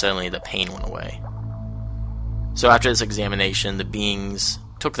air, and suddenly the pain went away. So after this examination, the beings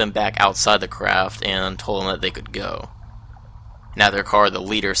took them back outside the craft and told them that they could go. In their car, the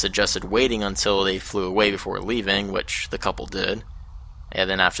leader suggested waiting until they flew away before leaving, which the couple did. And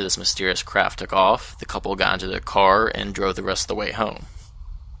then after this mysterious craft took off, the couple got into their car and drove the rest of the way home.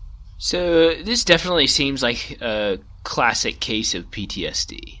 So this definitely seems like a classic case of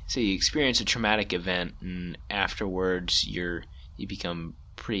PTSD. So you experience a traumatic event, and afterwards you become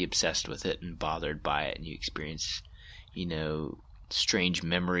pretty obsessed with it and bothered by it, and you experience, strange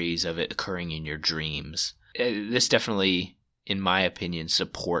memories of it occurring in your dreams. This definitely, in my opinion,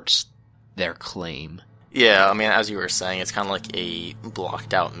 supports their claim. Yeah, I mean, as you were saying, it's kind of like a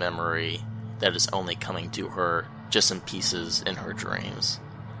blocked out memory that is only coming to her just in pieces in her dreams.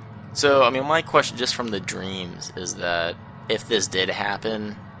 So, I mean, my question just from the dreams is that if this did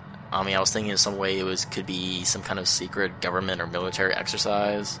happen, I was thinking in some way could be some kind of secret government or military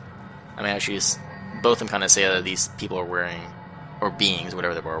exercise. I mean, actually, both of them kind of say that these people are wearing, or beings,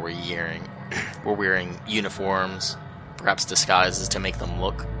 whatever they were wearing uniforms, perhaps disguises to make them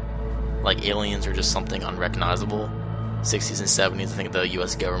look like aliens or just something unrecognizable. 60s and 70s, I think the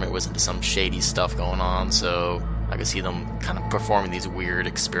U.S. government was into some shady stuff going on, so I could see them kind of performing these weird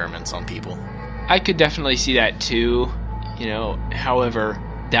experiments on people. I could definitely see that too, however,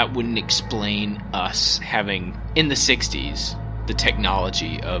 that wouldn't explain us having, in the 60s, the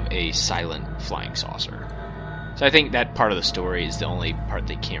technology of a silent flying saucer. So I think that part of the story is the only part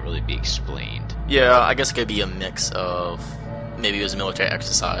that can't really be explained. Yeah, I guess it could be a mix of maybe it was a military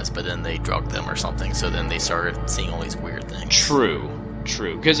exercise, but then they drugged them or something, so then they started seeing all these weird things. True.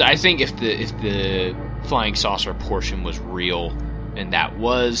 Because I think if the flying saucer portion was real, and that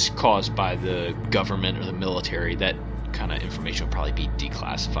was caused by the government or the military, that kind of information would probably be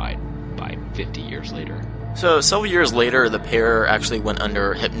declassified by 50 years later. So several years later, the pair actually went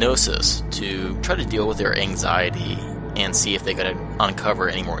under hypnosis to try to deal with their anxiety and see if they could uncover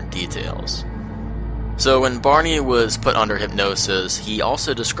any more details. So when Barney was put under hypnosis, he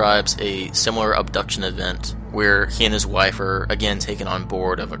also describes a similar abduction event where he and his wife are again taken on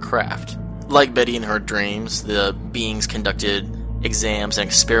board of a craft. Like Betty in her dreams, the beings conducted exams and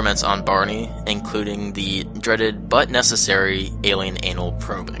experiments on Barney, including the dreaded but necessary alien anal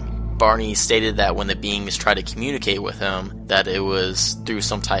probing. Barney stated that when the beings tried to communicate with him, that it was through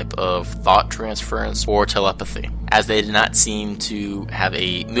some type of thought transference or telepathy, as they did not seem to have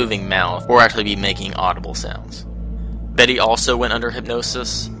a moving mouth or actually be making audible sounds. Betty also went under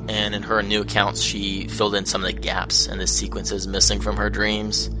hypnosis, and in her new accounts she filled in some of the gaps and the sequences missing from her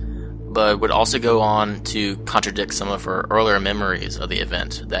dreams. but would also go on to contradict some of her earlier memories of the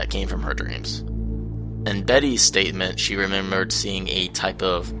event that came from her dreams. In Betty's statement, she remembered seeing a type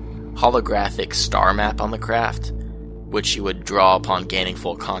of holographic star map on the craft, which she would draw upon gaining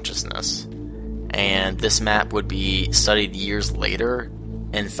full consciousness. And this map would be studied years later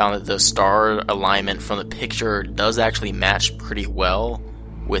and found that the star alignment from the picture does actually match pretty well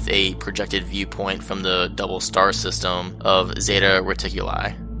with a projected viewpoint from the double star system of Zeta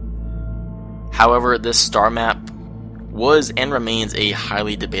Reticuli. However, this star map was and remains a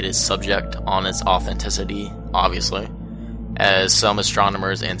highly debated subject on its authenticity, obviously, as some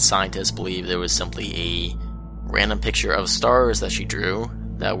astronomers and scientists believe there was simply a random picture of stars that she drew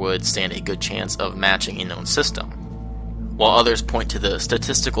that would stand a good chance of matching a known system, while others point to the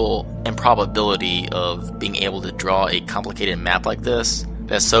statistical improbability of being able to draw a complicated map like this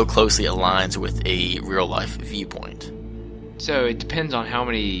that so closely aligns with a real-life viewpoint. So it depends on how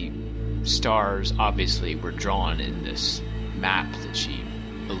many stars obviously were drawn in this map that she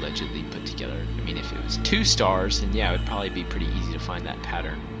allegedly put together. I mean, if it was 2 stars, then yeah, it would probably be pretty easy to find that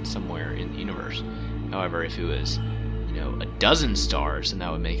pattern somewhere in the universe. However, if it was, a dozen stars, then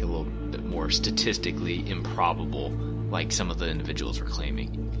that would make it a little bit more statistically improbable, like some of the individuals were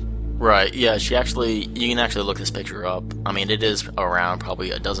claiming. Right, yeah, you can actually look this picture up. I mean, it is around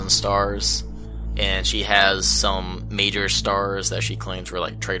probably a dozen stars, and she has some major stars that she claims were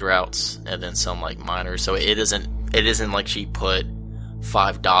like trade routes, and then some like minor, so it isn't like she put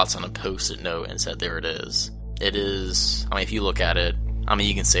 5 dots on a post-it note and said, there it is. It is, I mean, if you look at it, I mean,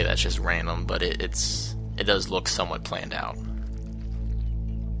 you can say that's just random, but it does look somewhat planned out.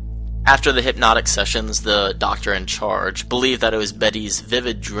 After the hypnotic sessions, the doctor in charge believed that it was Betty's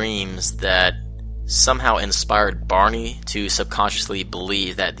vivid dreams that somehow inspired Barney to subconsciously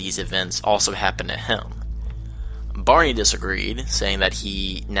believe that these events also happened to him. Barney disagreed, saying that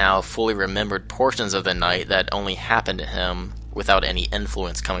he now fully remembered portions of the night that only happened to him without any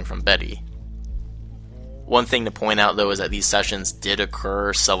influence coming from Betty. One thing to point out, though, is that these sessions did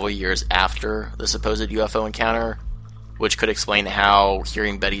occur several years after the supposed UFO encounter, which could explain how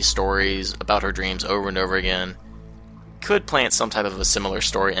hearing Betty's stories about her dreams over and over again could plant some type of a similar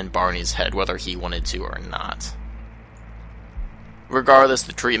story in Barney's head, whether he wanted to or not. Regardless,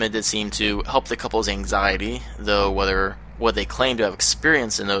 the treatment did seem to help the couple's anxiety, though whether what they claim to have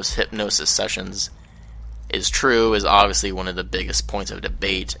experienced in those hypnosis sessions is true is obviously one of the biggest points of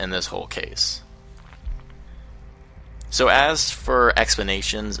debate in this whole case. So as for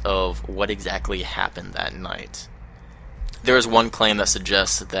explanations of what exactly happened that night, there is one claim that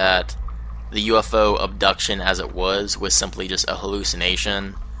suggests that the UFO abduction as it was simply just a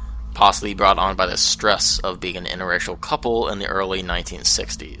hallucination, possibly brought on by the stress of being an interracial couple in the early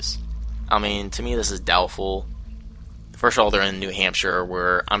 1960s. I mean, to me this is doubtful. First of all, they're in New Hampshire,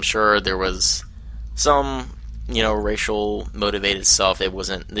 where I'm sure there was some, racial motivated stuff.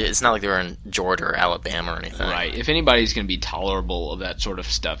 It's not like they were in Georgia or Alabama or anything. Right. If anybody's going to be tolerable of that sort of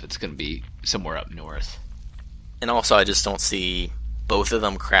stuff, it's going to be somewhere up north. And also, I just don't see both of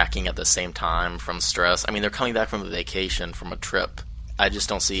them cracking at the same time from stress. I mean, they're coming back from a vacation, from a trip. I just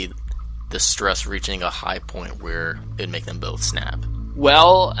don't see the stress reaching a high point where it would make them both snap.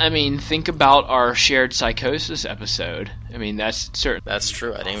 Well, I mean, think about our shared psychosis episode. I mean, that's certain. That's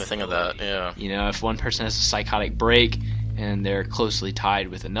true. I didn't even think of that, yeah. If one person has a psychotic break and they're closely tied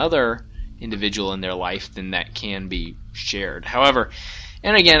with another individual in their life, then that can be shared. However,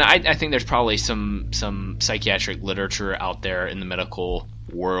 and again, I think there's probably some psychiatric literature out there in the medical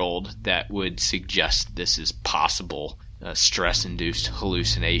world that would suggest this is possible. Stress-induced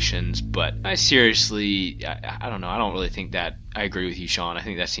hallucinations, but I don't know. I don't really think that. I agree with you, Sean. I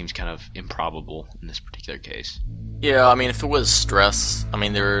think that seems kind of improbable in this particular case. Yeah, I mean, if it was stress, I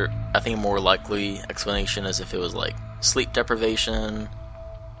mean, I think a more likely explanation is if it was like sleep deprivation,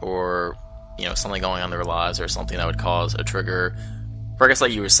 or something going on in their lives, or something that would cause a trigger. Or I guess,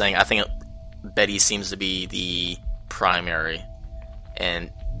 like you were saying, I think Betty seems to be the primary,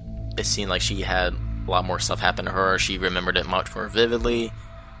 and it seemed like she had a lot more stuff happened to her. She remembered it much more vividly.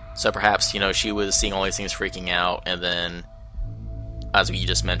 So perhaps, she was seeing all these things freaking out, and then, as you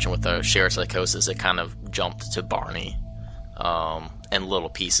just mentioned with the shared psychosis, it kind of jumped to Barney in little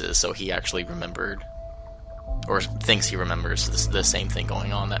pieces. So he actually remembered, or thinks he remembers, the same thing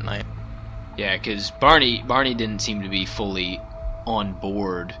going on that night. Yeah, because Barney didn't seem to be fully on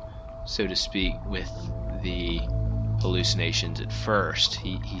board, so to speak, with the hallucinations at first.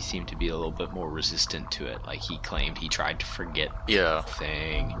 He seemed to be a little bit more resistant to it. Like, he claimed he tried to forget the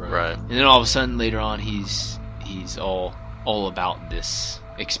thing. Right. And then all of a sudden later on he's all about this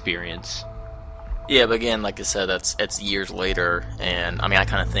experience. Yeah, but again, like I said, it's years later, and I mean, I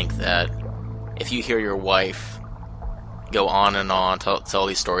kind of think that if you hear your wife go on and on, tell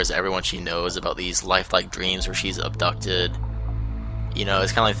these stories to everyone she knows about these lifelike dreams where she's abducted, you know,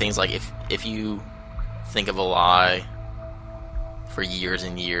 it's kind of like things like if you think of a lie for years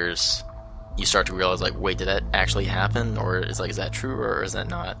and years, you start to realize, like, wait, did that actually happen? Or is that true, or is that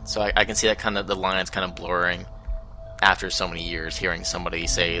not? So I can see that kind of, the lines kind of blurring after so many years, hearing somebody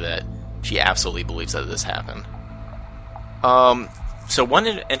say that she absolutely believes that this happened. So one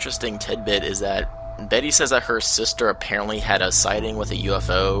interesting tidbit is that Betty says that her sister apparently had a sighting with a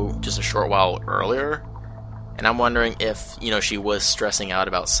UFO just a short while earlier. And I'm wondering if, you know, she was stressing out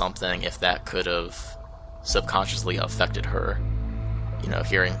about something, if that could have subconsciously affected her. You know,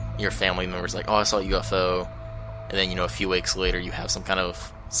 hearing your family members like, oh, I saw a UFO, and then, you know, a few weeks later you have some kind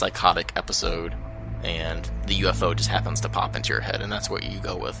of psychotic episode, and the UFO just happens to pop into your head, and that's what you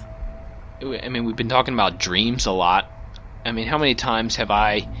go with. I mean, we've been talking about dreams a lot. I mean, how many times have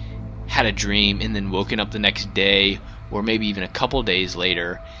I had a dream and then woken up the next day, or maybe even a couple days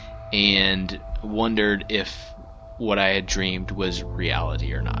later, and wondered if what I had dreamed was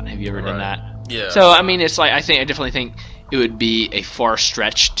reality or not? Have you ever done that? Yeah. So, I mean, it's like, I definitely think it would be a far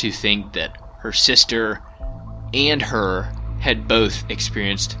stretch to think that her sister and her had both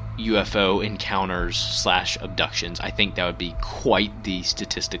experienced UFO encounters / abductions. I think that would be quite the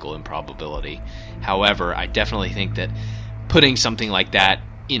statistical improbability. However, I definitely think that putting something like that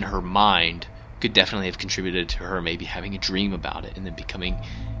in her mind could definitely have contributed to her maybe having a dream about it and then becoming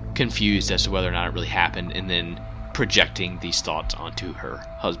confused as to whether or not it really happened, and then projecting these thoughts onto her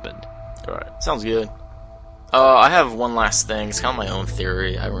husband. Alright, sounds good. I have one last thing. It's kind of my own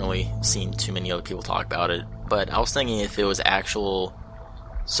theory. I haven't really seen too many other people talk about it, but I was thinking if it was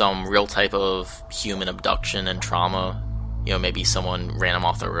some real type of human abduction and trauma, you know, maybe someone ran them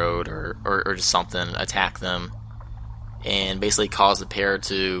off the road or just something, attacked them, and basically caused the pair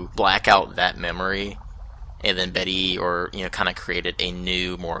to black out that memory, and then Betty, or, you know, kind of created a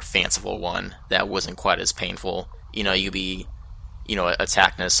new, more fanciful one that wasn't quite as painful. You know, you'd be, you know,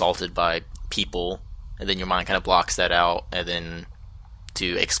 attacked and assaulted by people, and then your mind kind of blocks that out, and then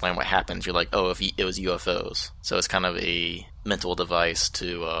to explain what happens, you're like, oh, if it was UFOs. So it's kind of a mental device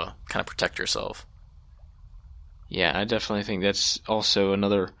to kind of protect yourself. Yeah, I definitely think that's also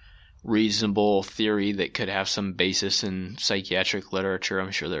another reasonable theory that could have some basis in psychiatric literature.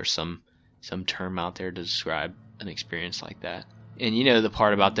 I'm sure there's some term out there to describe an experience like that. And you know, the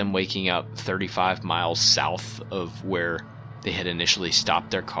part about them waking up 35 miles south of where they had initially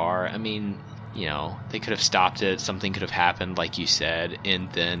stopped their car, I mean, you know, they could have stopped it, something could have happened, like you said,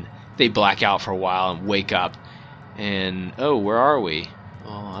 and then they black out for a while and wake up and, oh, where are we?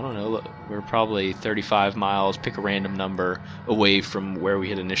 Oh, I don't know, look, we're probably 35 miles, pick a random number, away from where we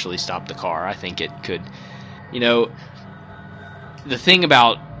had initially stopped the car. I think it could, you know, the thing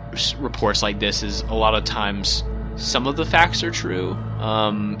about reports like this is a lot of times some of the facts are true,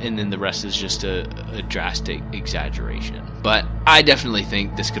 and then the rest is just a drastic exaggeration. But I definitely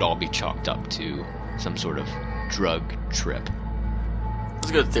think this could all be chalked up to some sort of drug trip. It's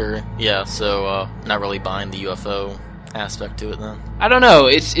a good theory. Yeah, so not really buying the UFO aspect to it then. I don't know.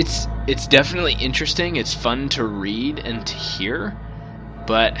 It's definitely interesting. It's fun to read and to hear,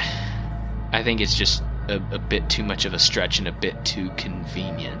 but I think it's just a bit too much of a stretch and a bit too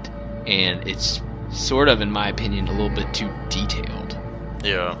convenient, and it's sort of, in my opinion, a little bit too detailed.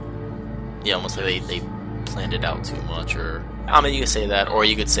 Yeah, almost like they planned it out too much, or I mean, you could say that, or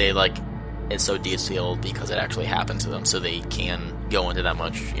you could say like it's so detailed because it actually happened to them, so they can go into that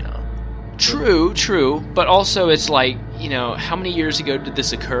much, you know. True, but also it's like, you know, how many years ago did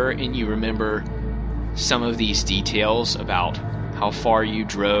this occur, and you remember some of these details about how far you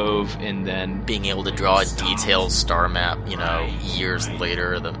drove, and then being able to draw a detailed star map, you know, years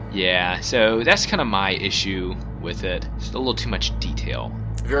later. Yeah, so that's kind of my issue with it. It's a little too much detail.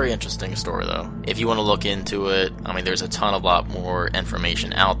 Very interesting story, though. If you want to look into it, I mean, there's a lot more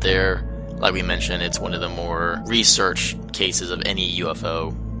information out there. Like we mentioned, it's one of the more researched cases of any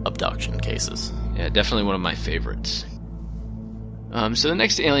UFO abduction cases. Yeah, definitely one of my favorites. So the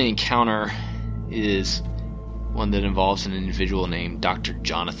next alien encounter is one that involves an individual named Dr.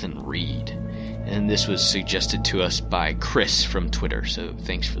 Jonathan Reed. And this was suggested to us by Chris from Twitter, so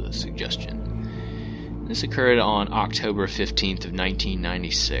thanks for the suggestion. This occurred on October 15th of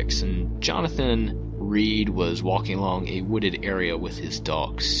 1996, and Jonathan Reed was walking along a wooded area with his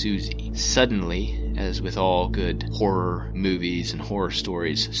dog, Susie. Suddenly, as with all good horror movies and horror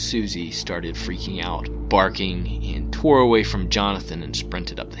stories, Susie started freaking out, barking, and tore away from Jonathan and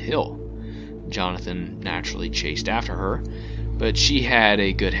sprinted up the hill. Jonathan naturally chased after her, but she had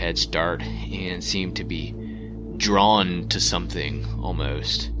a good head start and seemed to be drawn to something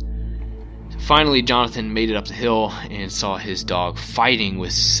almost. Finally, Jonathan made it up the hill and saw his dog fighting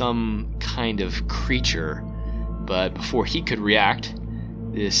with some kind of creature, but before he could react,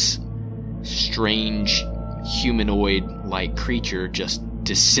 this strange humanoid-like creature just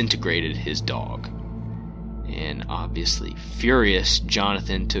disintegrated his dog. And obviously furious,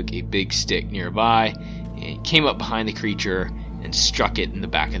 Jonathan took a big stick nearby and came up behind the creature and struck it in the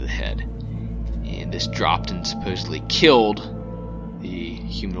back of the head. And this dropped and supposedly killed the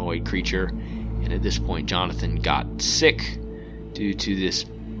humanoid creature. And at this point, Jonathan got sick due to this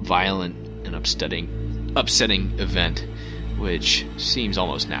violent and upsetting event, which seems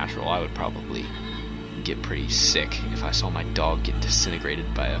almost natural. I would probably get pretty sick if I saw my dog get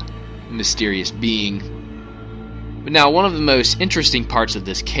disintegrated by a mysterious being. But now, one of the most interesting parts of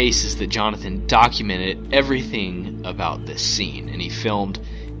this case is that Jonathan documented everything about this scene, and he filmed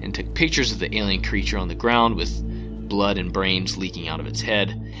and took pictures of the alien creature on the ground with blood and brains leaking out of its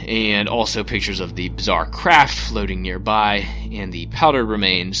head, and also pictures of the bizarre craft floating nearby, and the powdered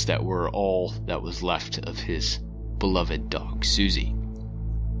remains that were all that was left of his beloved dog, Susie.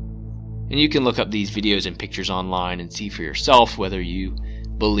 And you can look up these videos and pictures online and see for yourself whether you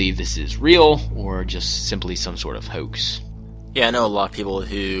believe this is real or just simply some sort of hoax. Yeah, I know a lot of people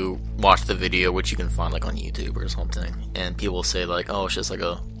who watch the video, which you can find like on YouTube or something, and people say like, oh, it's just like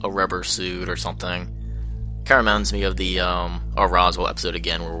a rubber suit or something. Kind of reminds me of the our Roswell episode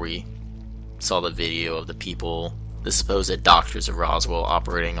again, where we saw the video of the people, the supposed doctors of Roswell,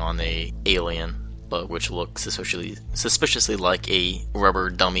 operating on a alien, but which looks suspiciously like a rubber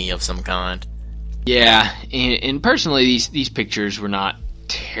dummy of some kind. Yeah, and personally, these pictures were not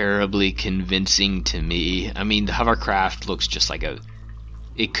terribly convincing to me. I mean, the hovercraft looks just like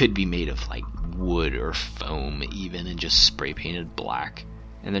it could be made of like wood or foam even, and just spray painted black.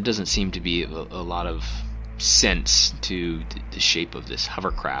 And there doesn't seem to be a lot of sense to the shape of this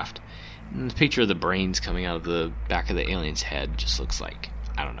hovercraft. And the picture of the brains coming out of the back of the alien's head just looks like,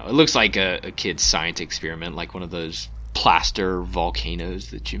 I don't know, it looks like a kid's science experiment, like one of those plaster volcanoes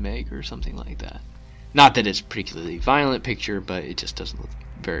that you make or something like that. Not that it's a particularly violent picture, but it just doesn't look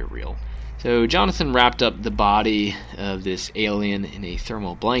very real. So Jonathan wrapped up the body of this alien in a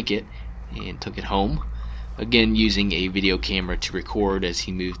thermal blanket and took it home, again using a video camera to record as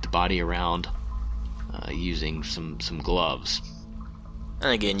he moved the body around using some gloves.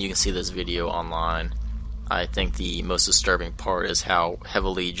 And again, you can see this video online. I think the most disturbing part is how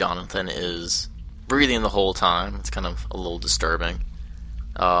heavily Jonathan is breathing the whole time. It's kind of a little disturbing.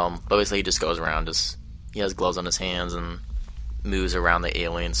 But basically he just goes around, he has gloves on his hands and moves around the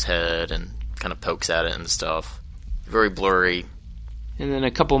alien's head and kind of pokes at it and stuff. Very blurry. And then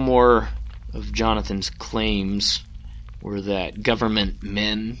a couple more of Jonathan's claims were that government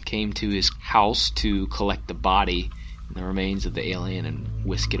men came to his house to collect the body and the remains of the alien and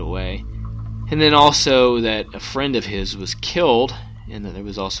whisk it away. And then also that a friend of his was killed, and that there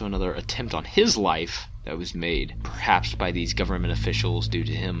was also another attempt on his life that was made, perhaps by these government officials due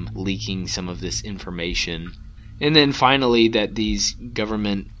to him leaking some of this information. And then finally that these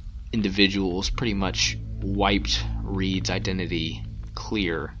government individuals pretty much wiped Reed's identity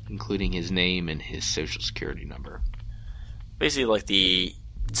clear, including his name and his social security number. Basically like the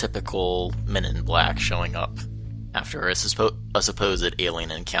typical Men in Black showing up after a supposed alien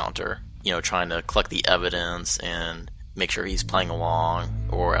encounter, trying to collect the evidence and make sure he's playing along,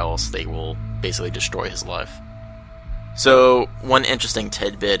 or else they will basically destroy his life. So, one interesting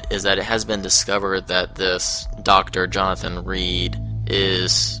tidbit is that it has been discovered that this Dr. Jonathan Reed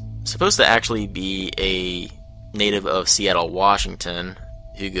is supposed to actually be a native of Seattle, Washington,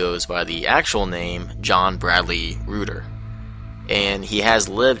 who goes by the actual name John Bradley Reuter. And he has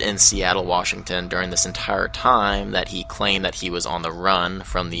lived in Seattle, Washington during this entire time that he claimed that he was on the run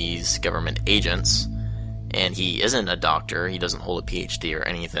from these government agents. And he isn't a doctor, he doesn't hold a PhD or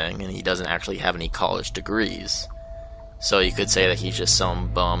anything, and he doesn't actually have any college degrees. So you could say that he's just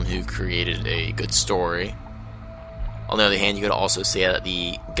some bum who created a good story. On the other hand, you could also say that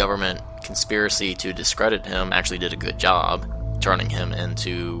the government conspiracy to discredit him actually did a good job, turning him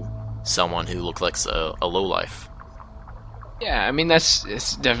into someone who looked like a lowlife. Yeah, I mean,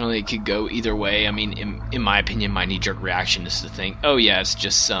 it's definitely could go either way. I mean, in my opinion, my knee-jerk reaction is to think, oh yeah, it's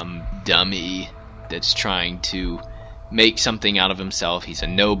just some dummy that's trying to make something out of himself. He's a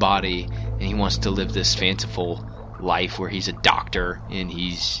nobody, and he wants to live this fanciful life where he's a doctor, and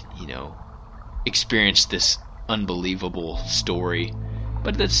he's, experienced this unbelievable story.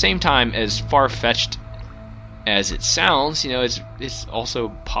 But at the same time, as far-fetched as it sounds, it's also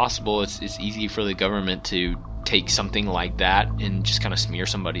possible, it's easy for the government to take something like that and just kind of smear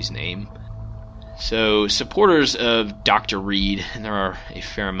somebody's name. So supporters of Dr. Reed, and there are a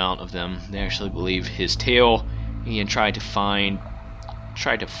fair amount of them, they actually believe his tale and tried to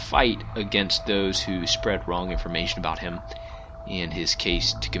fight against those who spread wrong information about him and his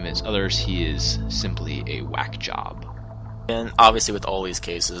case to convince others he is simply a whack job. And obviously with all these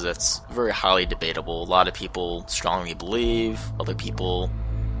cases, it's very highly debatable. A lot of people strongly believe, other people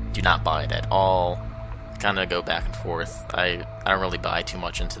do not buy it at all. Kind of go back and forth. I don't really buy too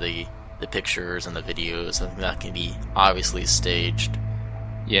much into the pictures and the videos. I think that can be obviously staged.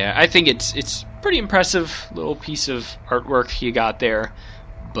 Yeah, I think it's pretty impressive little piece of artwork you got there,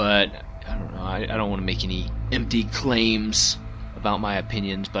 but I don't know, I don't want to make any empty claims about my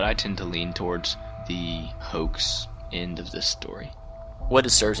opinions, but I tend to lean towards the hoax end of this story. What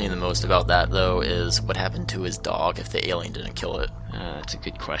disturbs me the most about that, though, is what happened to his dog if the alien didn't kill it. That's a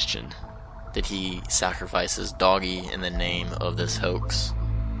good question. Did he sacrifice his doggy in the name of this hoax?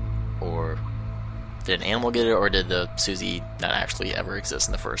 Or did an animal get it, or did the Susie not actually ever exist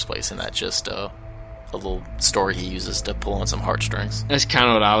in the first place, and that's just a little story he uses to pull on some heartstrings? That's kind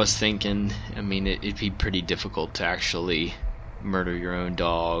of what I was thinking. I mean, it'd be pretty difficult to actually murder your own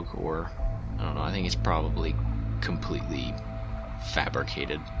dog, or, I don't know, I think it's probably completely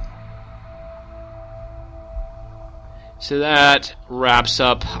fabricated. So that wraps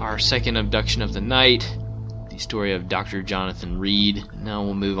up our second abduction of the night, the story of Dr. Jonathan Reed. Now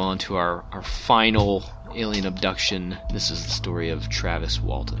we'll move on to our final alien abduction. This is the story of Travis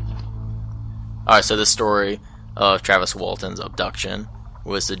Walton. Alright, so the story of Travis Walton's abduction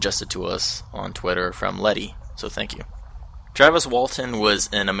was suggested to us on Twitter from Letty, so thank you. Travis Walton was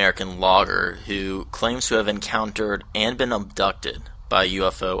an American logger who claims to have encountered and been abducted by a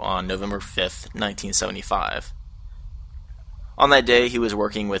UFO on November 5th, 1975. On that day, he was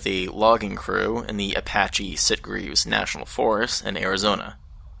working with a logging crew in the Apache Sitgreaves National Forest in Arizona.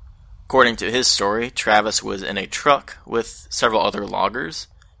 According to his story, Travis was in a truck with several other loggers,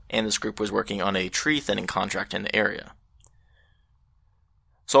 and this group was working on a tree thinning contract in the area.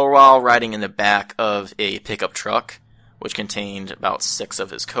 So while riding in the back of a pickup truck, which contained about 6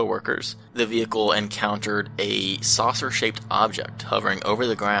 of his coworkers, the vehicle encountered a saucer-shaped object hovering over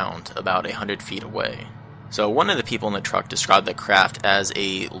the ground about 100 feet away. So one of the people in the truck described the craft as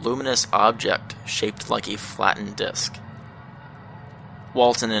a luminous object shaped like a flattened disc.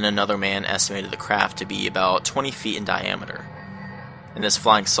 Walton and another man estimated the craft to be about 20 feet in diameter, and this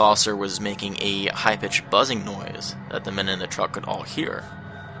flying saucer was making a high-pitched buzzing noise that the men in the truck could all hear.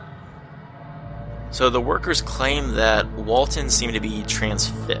 So the workers claimed that Walton seemed to be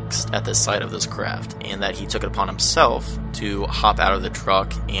transfixed at the sight of this craft, and that he took it upon himself to hop out of the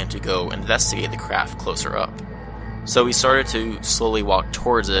truck and to go investigate the craft closer up. So he started to slowly walk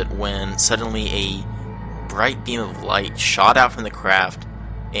towards it when suddenly a bright beam of light shot out from the craft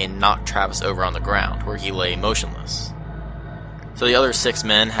and knocked Travis over on the ground, where he lay motionless. So the other 6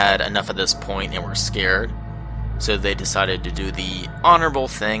 men had enough at this point and were scared, so they decided to do the honorable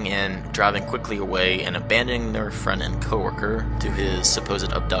thing and driving quickly away and abandoning their friend and coworker to his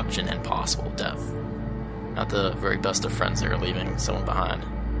supposed abduction and possible death. Not the very best of friends there, leaving someone behind.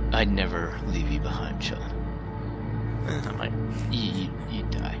 I'd never leave you behind, Sean. I might.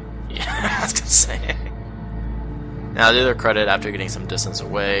 You'd die. Yeah, I was gonna say. Now, to their credit, after getting some distance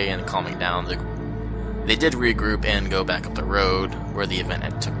away and calming down, they did regroup and go back up the road where the event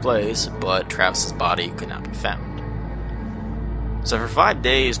had took place, but Travis's body could not be found. So for 5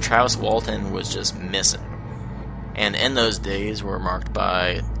 days, Travis Walton was just missing. And in those days were marked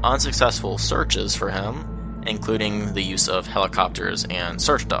by unsuccessful searches for him, including the use of helicopters and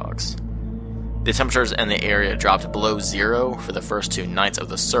search dogs. The temperatures in the area dropped below 0 for the first 2 nights of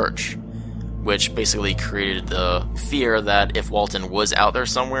the search, which basically created the fear that if Walton was out there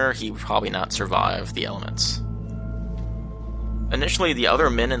somewhere, he would probably not survive the elements. Initially, the other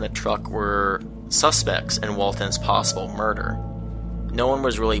men in the truck were suspects in Walton's possible murder. No one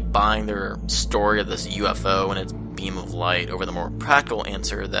was really buying their story of this UFO and its beam of light over the more practical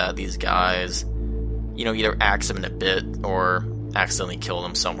answer that these guys, either axed him in a bit or accidentally killed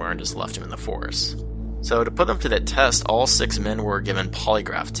him somewhere and just left him in the forest. So to put them to that test, all 6 men were given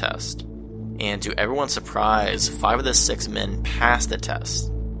polygraph tests. And to everyone's surprise, 5 of the 6 men passed the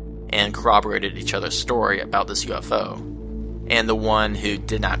test and corroborated each other's story about this UFO. And the one who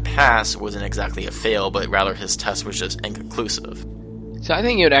did not pass wasn't exactly a fail, but rather his test was just inconclusive. So I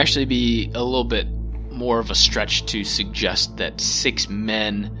think it would actually be a little bit more of a stretch to suggest that 6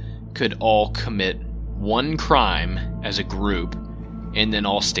 men could all commit one crime as a group and then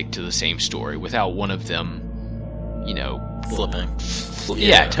all stick to the same story without one of them, Flipping.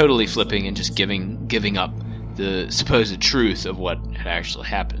 Yeah, totally flipping and just giving up the supposed truth of what had actually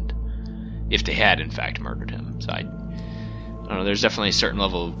happened, if they had in fact murdered him. So I don't know. There's definitely a certain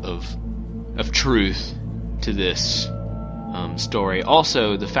level of truth to this story.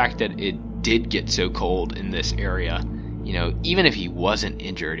 Also, the fact that it did get so cold in this area, even if he wasn't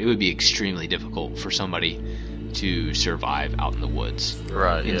injured, it would be extremely difficult for somebody to survive out in the woods in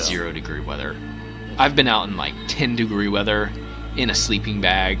 0-degree weather. I've been out in 10-degree weather in a sleeping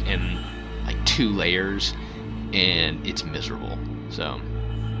bag and 2 layers, and it's miserable. So,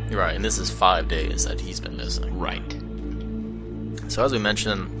 right, and this is 5 days that he's been missing. Right. So as we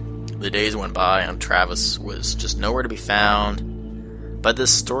mentioned, the days went by and Travis was just nowhere to be found. But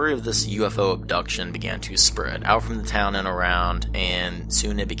this story of this UFO abduction began to spread out from the town and around, and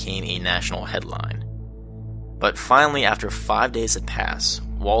soon it became a national headline. But finally, after 5 days had passed,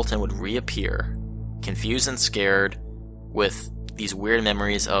 Walton would reappear, confused and scared, with these weird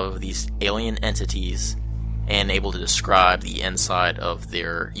memories of these alien entities, and able to describe the inside of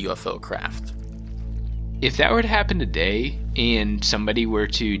their UFO craft. If that were to happen today, and somebody were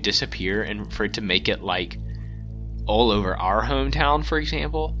to disappear, and for it to make it all over our hometown, for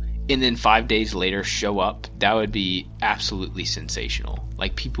example, and then 5 days later show up, that would be absolutely sensational.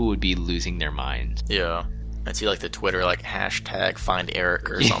 People would be losing their minds. Yeah. I'd see the Twitter hashtag find Eric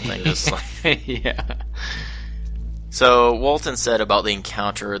or something. Just Yeah. So Walton said about the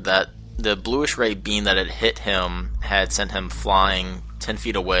encounter that the bluish ray beam that had hit him had sent him flying 10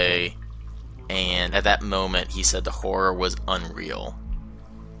 feet away, and at that moment he said the horror was unreal.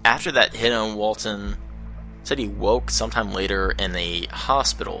 After that hit him, Walton said he woke sometime later in a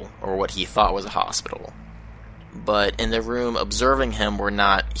hospital, or what he thought was a hospital. But in the room observing him were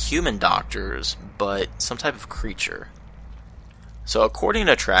not human doctors, but some type of creature. So according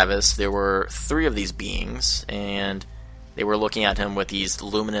to Travis, there were 3 of these beings, and they were looking at him with these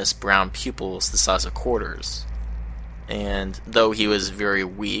luminous brown pupils the size of quarters. And though he was very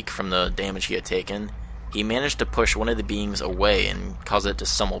weak from the damage he had taken, he managed to push one of the beings away and cause it to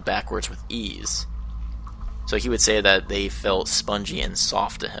stumble backwards with ease. So he would say that they felt spongy and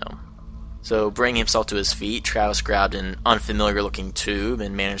soft to him. So bringing himself to his feet, Travis grabbed an unfamiliar-looking tube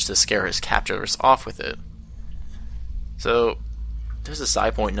and managed to scare his captors off with it. So, there's a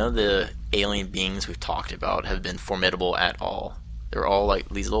side point. None of the alien beings we've talked about have been formidable at all. They're all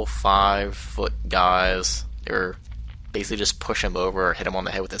these little 5-foot guys. They're basically just push him over or hit him on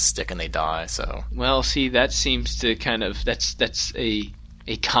the head with a stick and they die. So, well, see, that seems to that's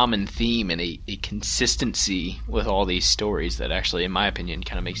a common theme and a consistency with all these stories that actually, in my opinion,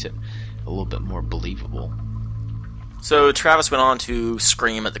 kind of makes it a little bit more believable. So Travis went on to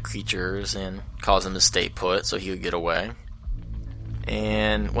scream at the creatures and cause them to stay put so he would get away.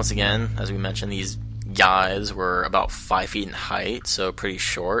 And once again, as we mentioned, these guys were about 5 feet in height, so pretty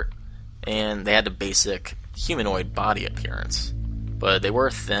short, and they had a basic humanoid body appearance. But they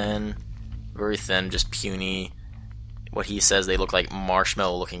were thin, very thin, just puny. What he says, they look like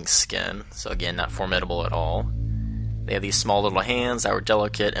marshmallow-looking skin, so again, not formidable at all. They had these small little hands that were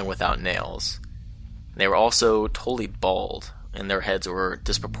delicate and without nails. They were also totally bald, and their heads were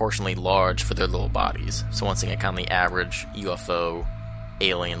disproportionately large for their little bodies. So once again, kind of the average UFO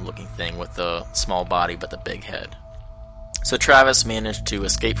alien-looking thing with the small body but the big head. So Travis managed to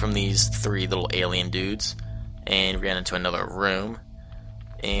escape from these 3 little alien dudes and ran into another room.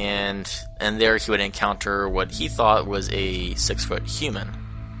 And there he would encounter what he thought was a 6-foot human.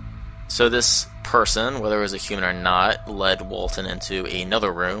 So this person, whether it was a human or not, led Walton into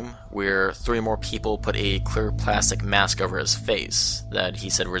another room where 3 more people put a clear plastic mask over his face that he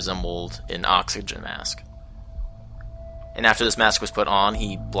said resembled an oxygen mask. And after this mask was put on,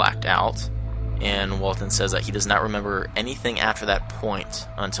 he blacked out, and Walton says that he does not remember anything after that point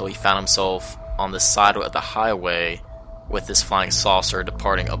until he found himself on the side of the highway with this flying saucer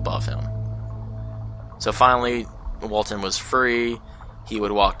departing above him. So finally, Walton was free. He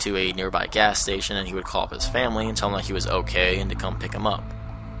would walk to a nearby gas station and he would call up his family and tell them that he was okay and to come pick him up.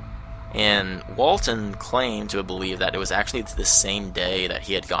 And Walton claimed to believe that it was actually the same day that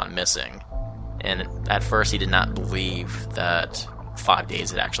he had gone missing. And at first he did not believe that 5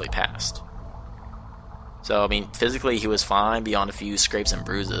 days had actually passed. So, physically he was fine beyond a few scrapes and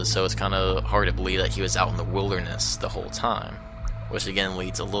bruises, so it's kind of hard to believe that he was out in the wilderness the whole time, which again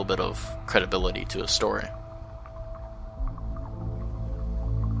leads a little bit of credibility to his story.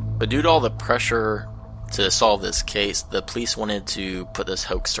 But due to all the pressure to solve this case, the police wanted to put this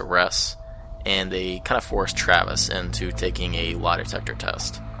hoax to rest, and they kind of forced Travis into taking a lie detector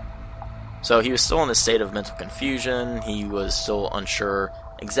test. So he was still in a state of mental confusion. He was still unsure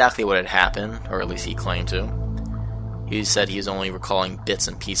exactly what had happened, or at least he claimed to. He said he was only recalling bits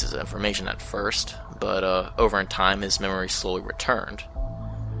and pieces of information at first, but over in time his memory slowly returned.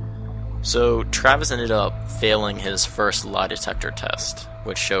 So Travis ended up failing his first lie detector test,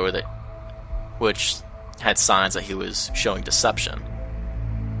 which had signs that he was showing deception.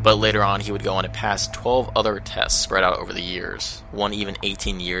 But later on he would go on to pass 12 other tests spread out over the years, one even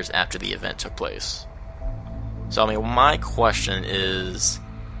 18 years after the event took place. So my question is,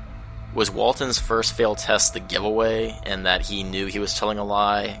 was Walton's first failed test the giveaway, and that he knew he was telling a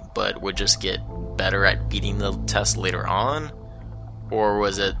lie, but would just get better at beating the test later on? Or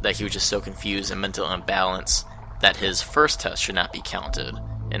was it that he was just so confused and mentally imbalanced that his first test should not be counted,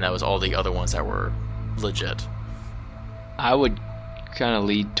 and that was all the other ones that were legit? I would kind of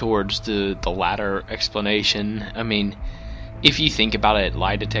lead towards the latter explanation. If you think about it,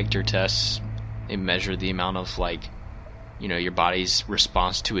 lie detector tests, they measure the amount of, your body's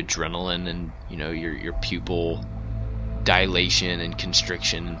response to adrenaline and, your pupil dilation and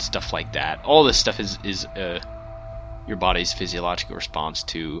constriction and stuff like that. All this stuff is your body's physiological response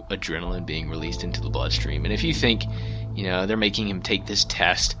to adrenaline being released into the bloodstream. And if you think, they're making him take this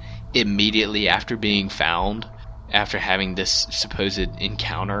test immediately after being found, after having this supposed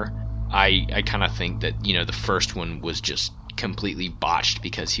encounter, I kind of think that, the first one was just completely botched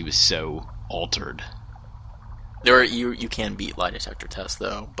because he was so altered. You can beat lie detector tests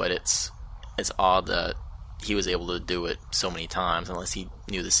though, but it's odd that he was able to do it so many times, unless he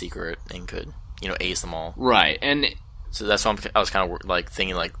knew the secret and could, ace them all. Right, and so that's what I was kind of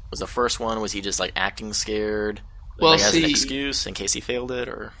thinking. Was the first one, was he just acting scared? Well, as an excuse in case he failed it,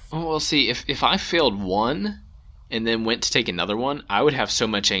 or? Well, see, if I failed one and then went to take another one, I would have so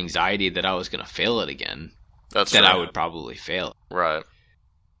much anxiety that I was going to fail it again. That's that right. I would probably fail it. Right.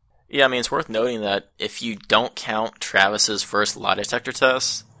 Yeah, it's worth noting that if you don't count Travis's first lie detector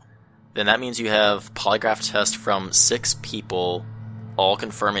test, then that means you have polygraph tests from 6 people all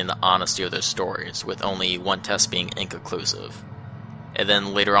confirming the honesty of their stories, with only one test being inconclusive. And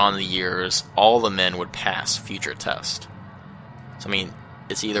then later on in the years, all the men would pass future tests. So,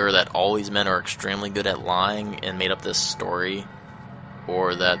 it's either that all these men are extremely good at lying and made up this story,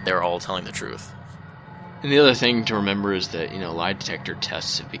 or that they're all telling the truth. And the other thing to remember is that, lie detector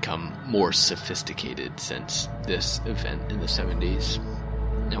tests have become more sophisticated since this event in the 70s.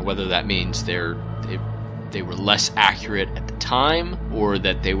 Now, whether that means they were less accurate at the time, or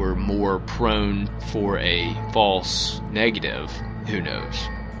that they were more prone for a false negative, who knows?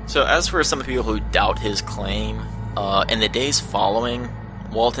 So as for some people who doubt his claim, in the days following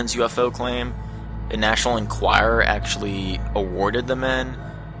Walton's UFO claim, the National Enquirer actually awarded the men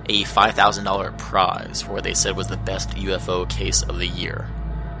a $5,000 prize for what they said was the best UFO case of the year.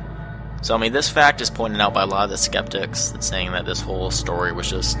 So, this fact is pointed out by a lot of the skeptics, saying that this whole story was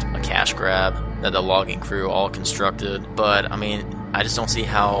just a cash grab, that the logging crew all constructed. But, I just don't see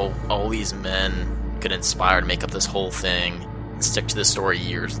how all these men could inspire to make up this whole thing and stick to the story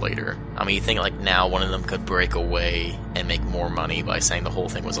years later. You think now one of them could break away and make more money by saying the whole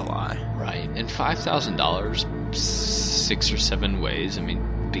thing was a lie. Right, and $5,000, 6 or 7 ways,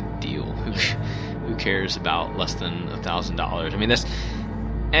 big deal. Who cares about less than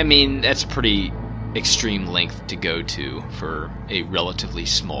 $1,000? That's pretty extreme length to go to for a relatively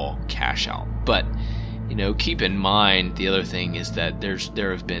small cash out. But, keep in mind, the other thing is that there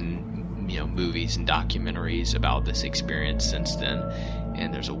have been, movies and documentaries about this experience since then.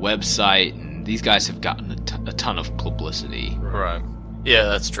 And there's a website, and these guys have gotten a ton of publicity. Right. Yeah,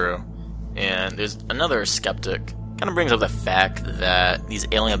 that's true. And there's another skeptic kind of brings up the fact that these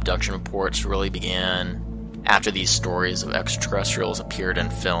alien abduction reports really began after these stories of extraterrestrials appeared in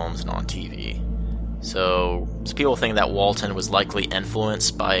films and on TV. So people think that Walton was likely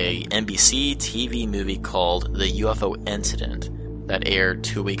influenced by a NBC TV movie called The UFO Incident that aired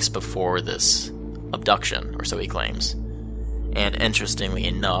 2 weeks before this abduction, or so he claims. And interestingly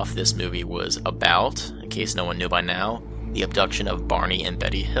enough, this movie was about, in case no one knew by now, the abduction of Barney and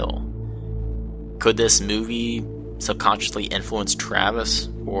Betty Hill. Could this movie subconsciously influenced Travis,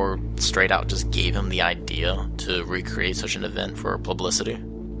 or straight out just gave him the idea to recreate such an event for publicity?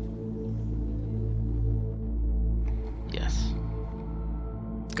 Yes.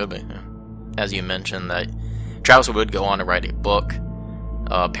 Could be, yeah. As you mentioned, that Travis would go on to write a book.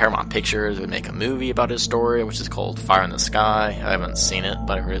 Paramount Pictures would make a movie about his story, which is called Fire in the Sky. I haven't seen it,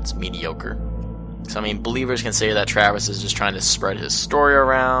 but I heard it's mediocre. So, believers can say that Travis is just trying to spread his story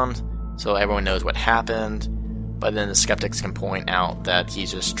around so everyone knows what happened. But then the skeptics can point out that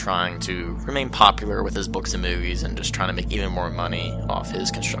he's just trying to remain popular with his books and movies and just trying to make even more money off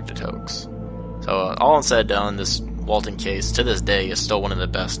his constructed hoax. So all said and done, this Walton case to this day is still one of the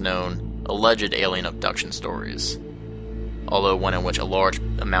best known alleged alien abduction stories. although one in which a large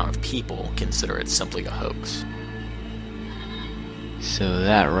amount of people consider it simply a hoax. So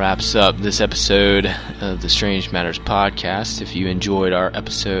that wraps up this episode of the Strange Matters podcast. If you enjoyed our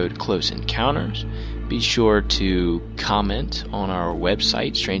episode Close Encounters, be sure to comment on our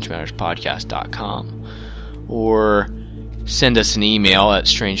website, strangematterspodcast.com, or send us an email at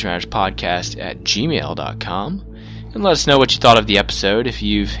strangematterspodcast@gmail.com and let us know what you thought of the episode. If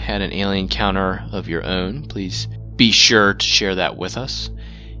you've had an alien encounter of your own, please be sure to share that with us.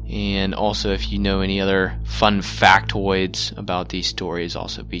 And also, if you know any other fun factoids about these stories,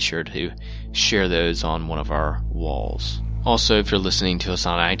 also be sure to share those on one of our walls. Also, if you're listening to us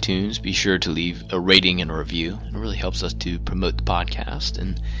on iTunes, be sure to leave a rating and a review. It really helps us to promote the podcast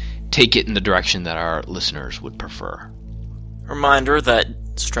and take it in the direction that our listeners would prefer. Reminder that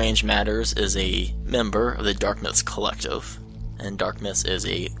Strange Matters is a member of the Dark Myths Collective, and Dark Myths is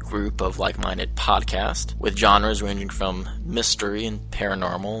a group of like-minded podcasts with genres ranging from mystery and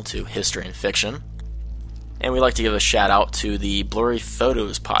paranormal to history and fiction. And we'd like to give a shout-out to the Blurry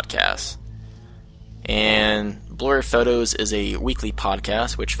Photos podcast. And Blurry Photos is a weekly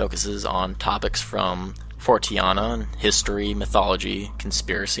podcast which focuses on topics from Forteana, history, mythology,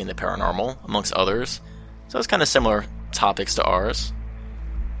 conspiracy, and the paranormal, amongst others. So it's kind of similar topics to ours.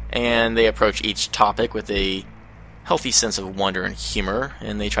 And they approach each topic with a healthy sense of wonder and humor,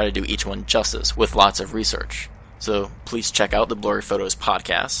 and they try to do each one justice with lots of research. So please check out the Blurry Photos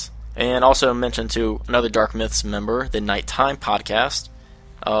podcast. And also mention to another Dark Myths member, the Nighttime podcast.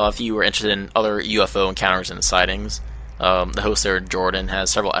 If you were interested in other UFO encounters and sightings, the host there, Jordan, has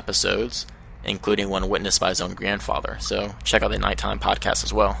several episodes, including one witnessed by his own grandfather. So check out the Nighttime podcast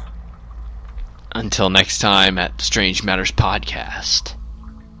as well. Until next time at the Strange Matters podcast.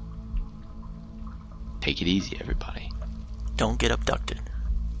 Take it easy, everybody. Don't get abducted.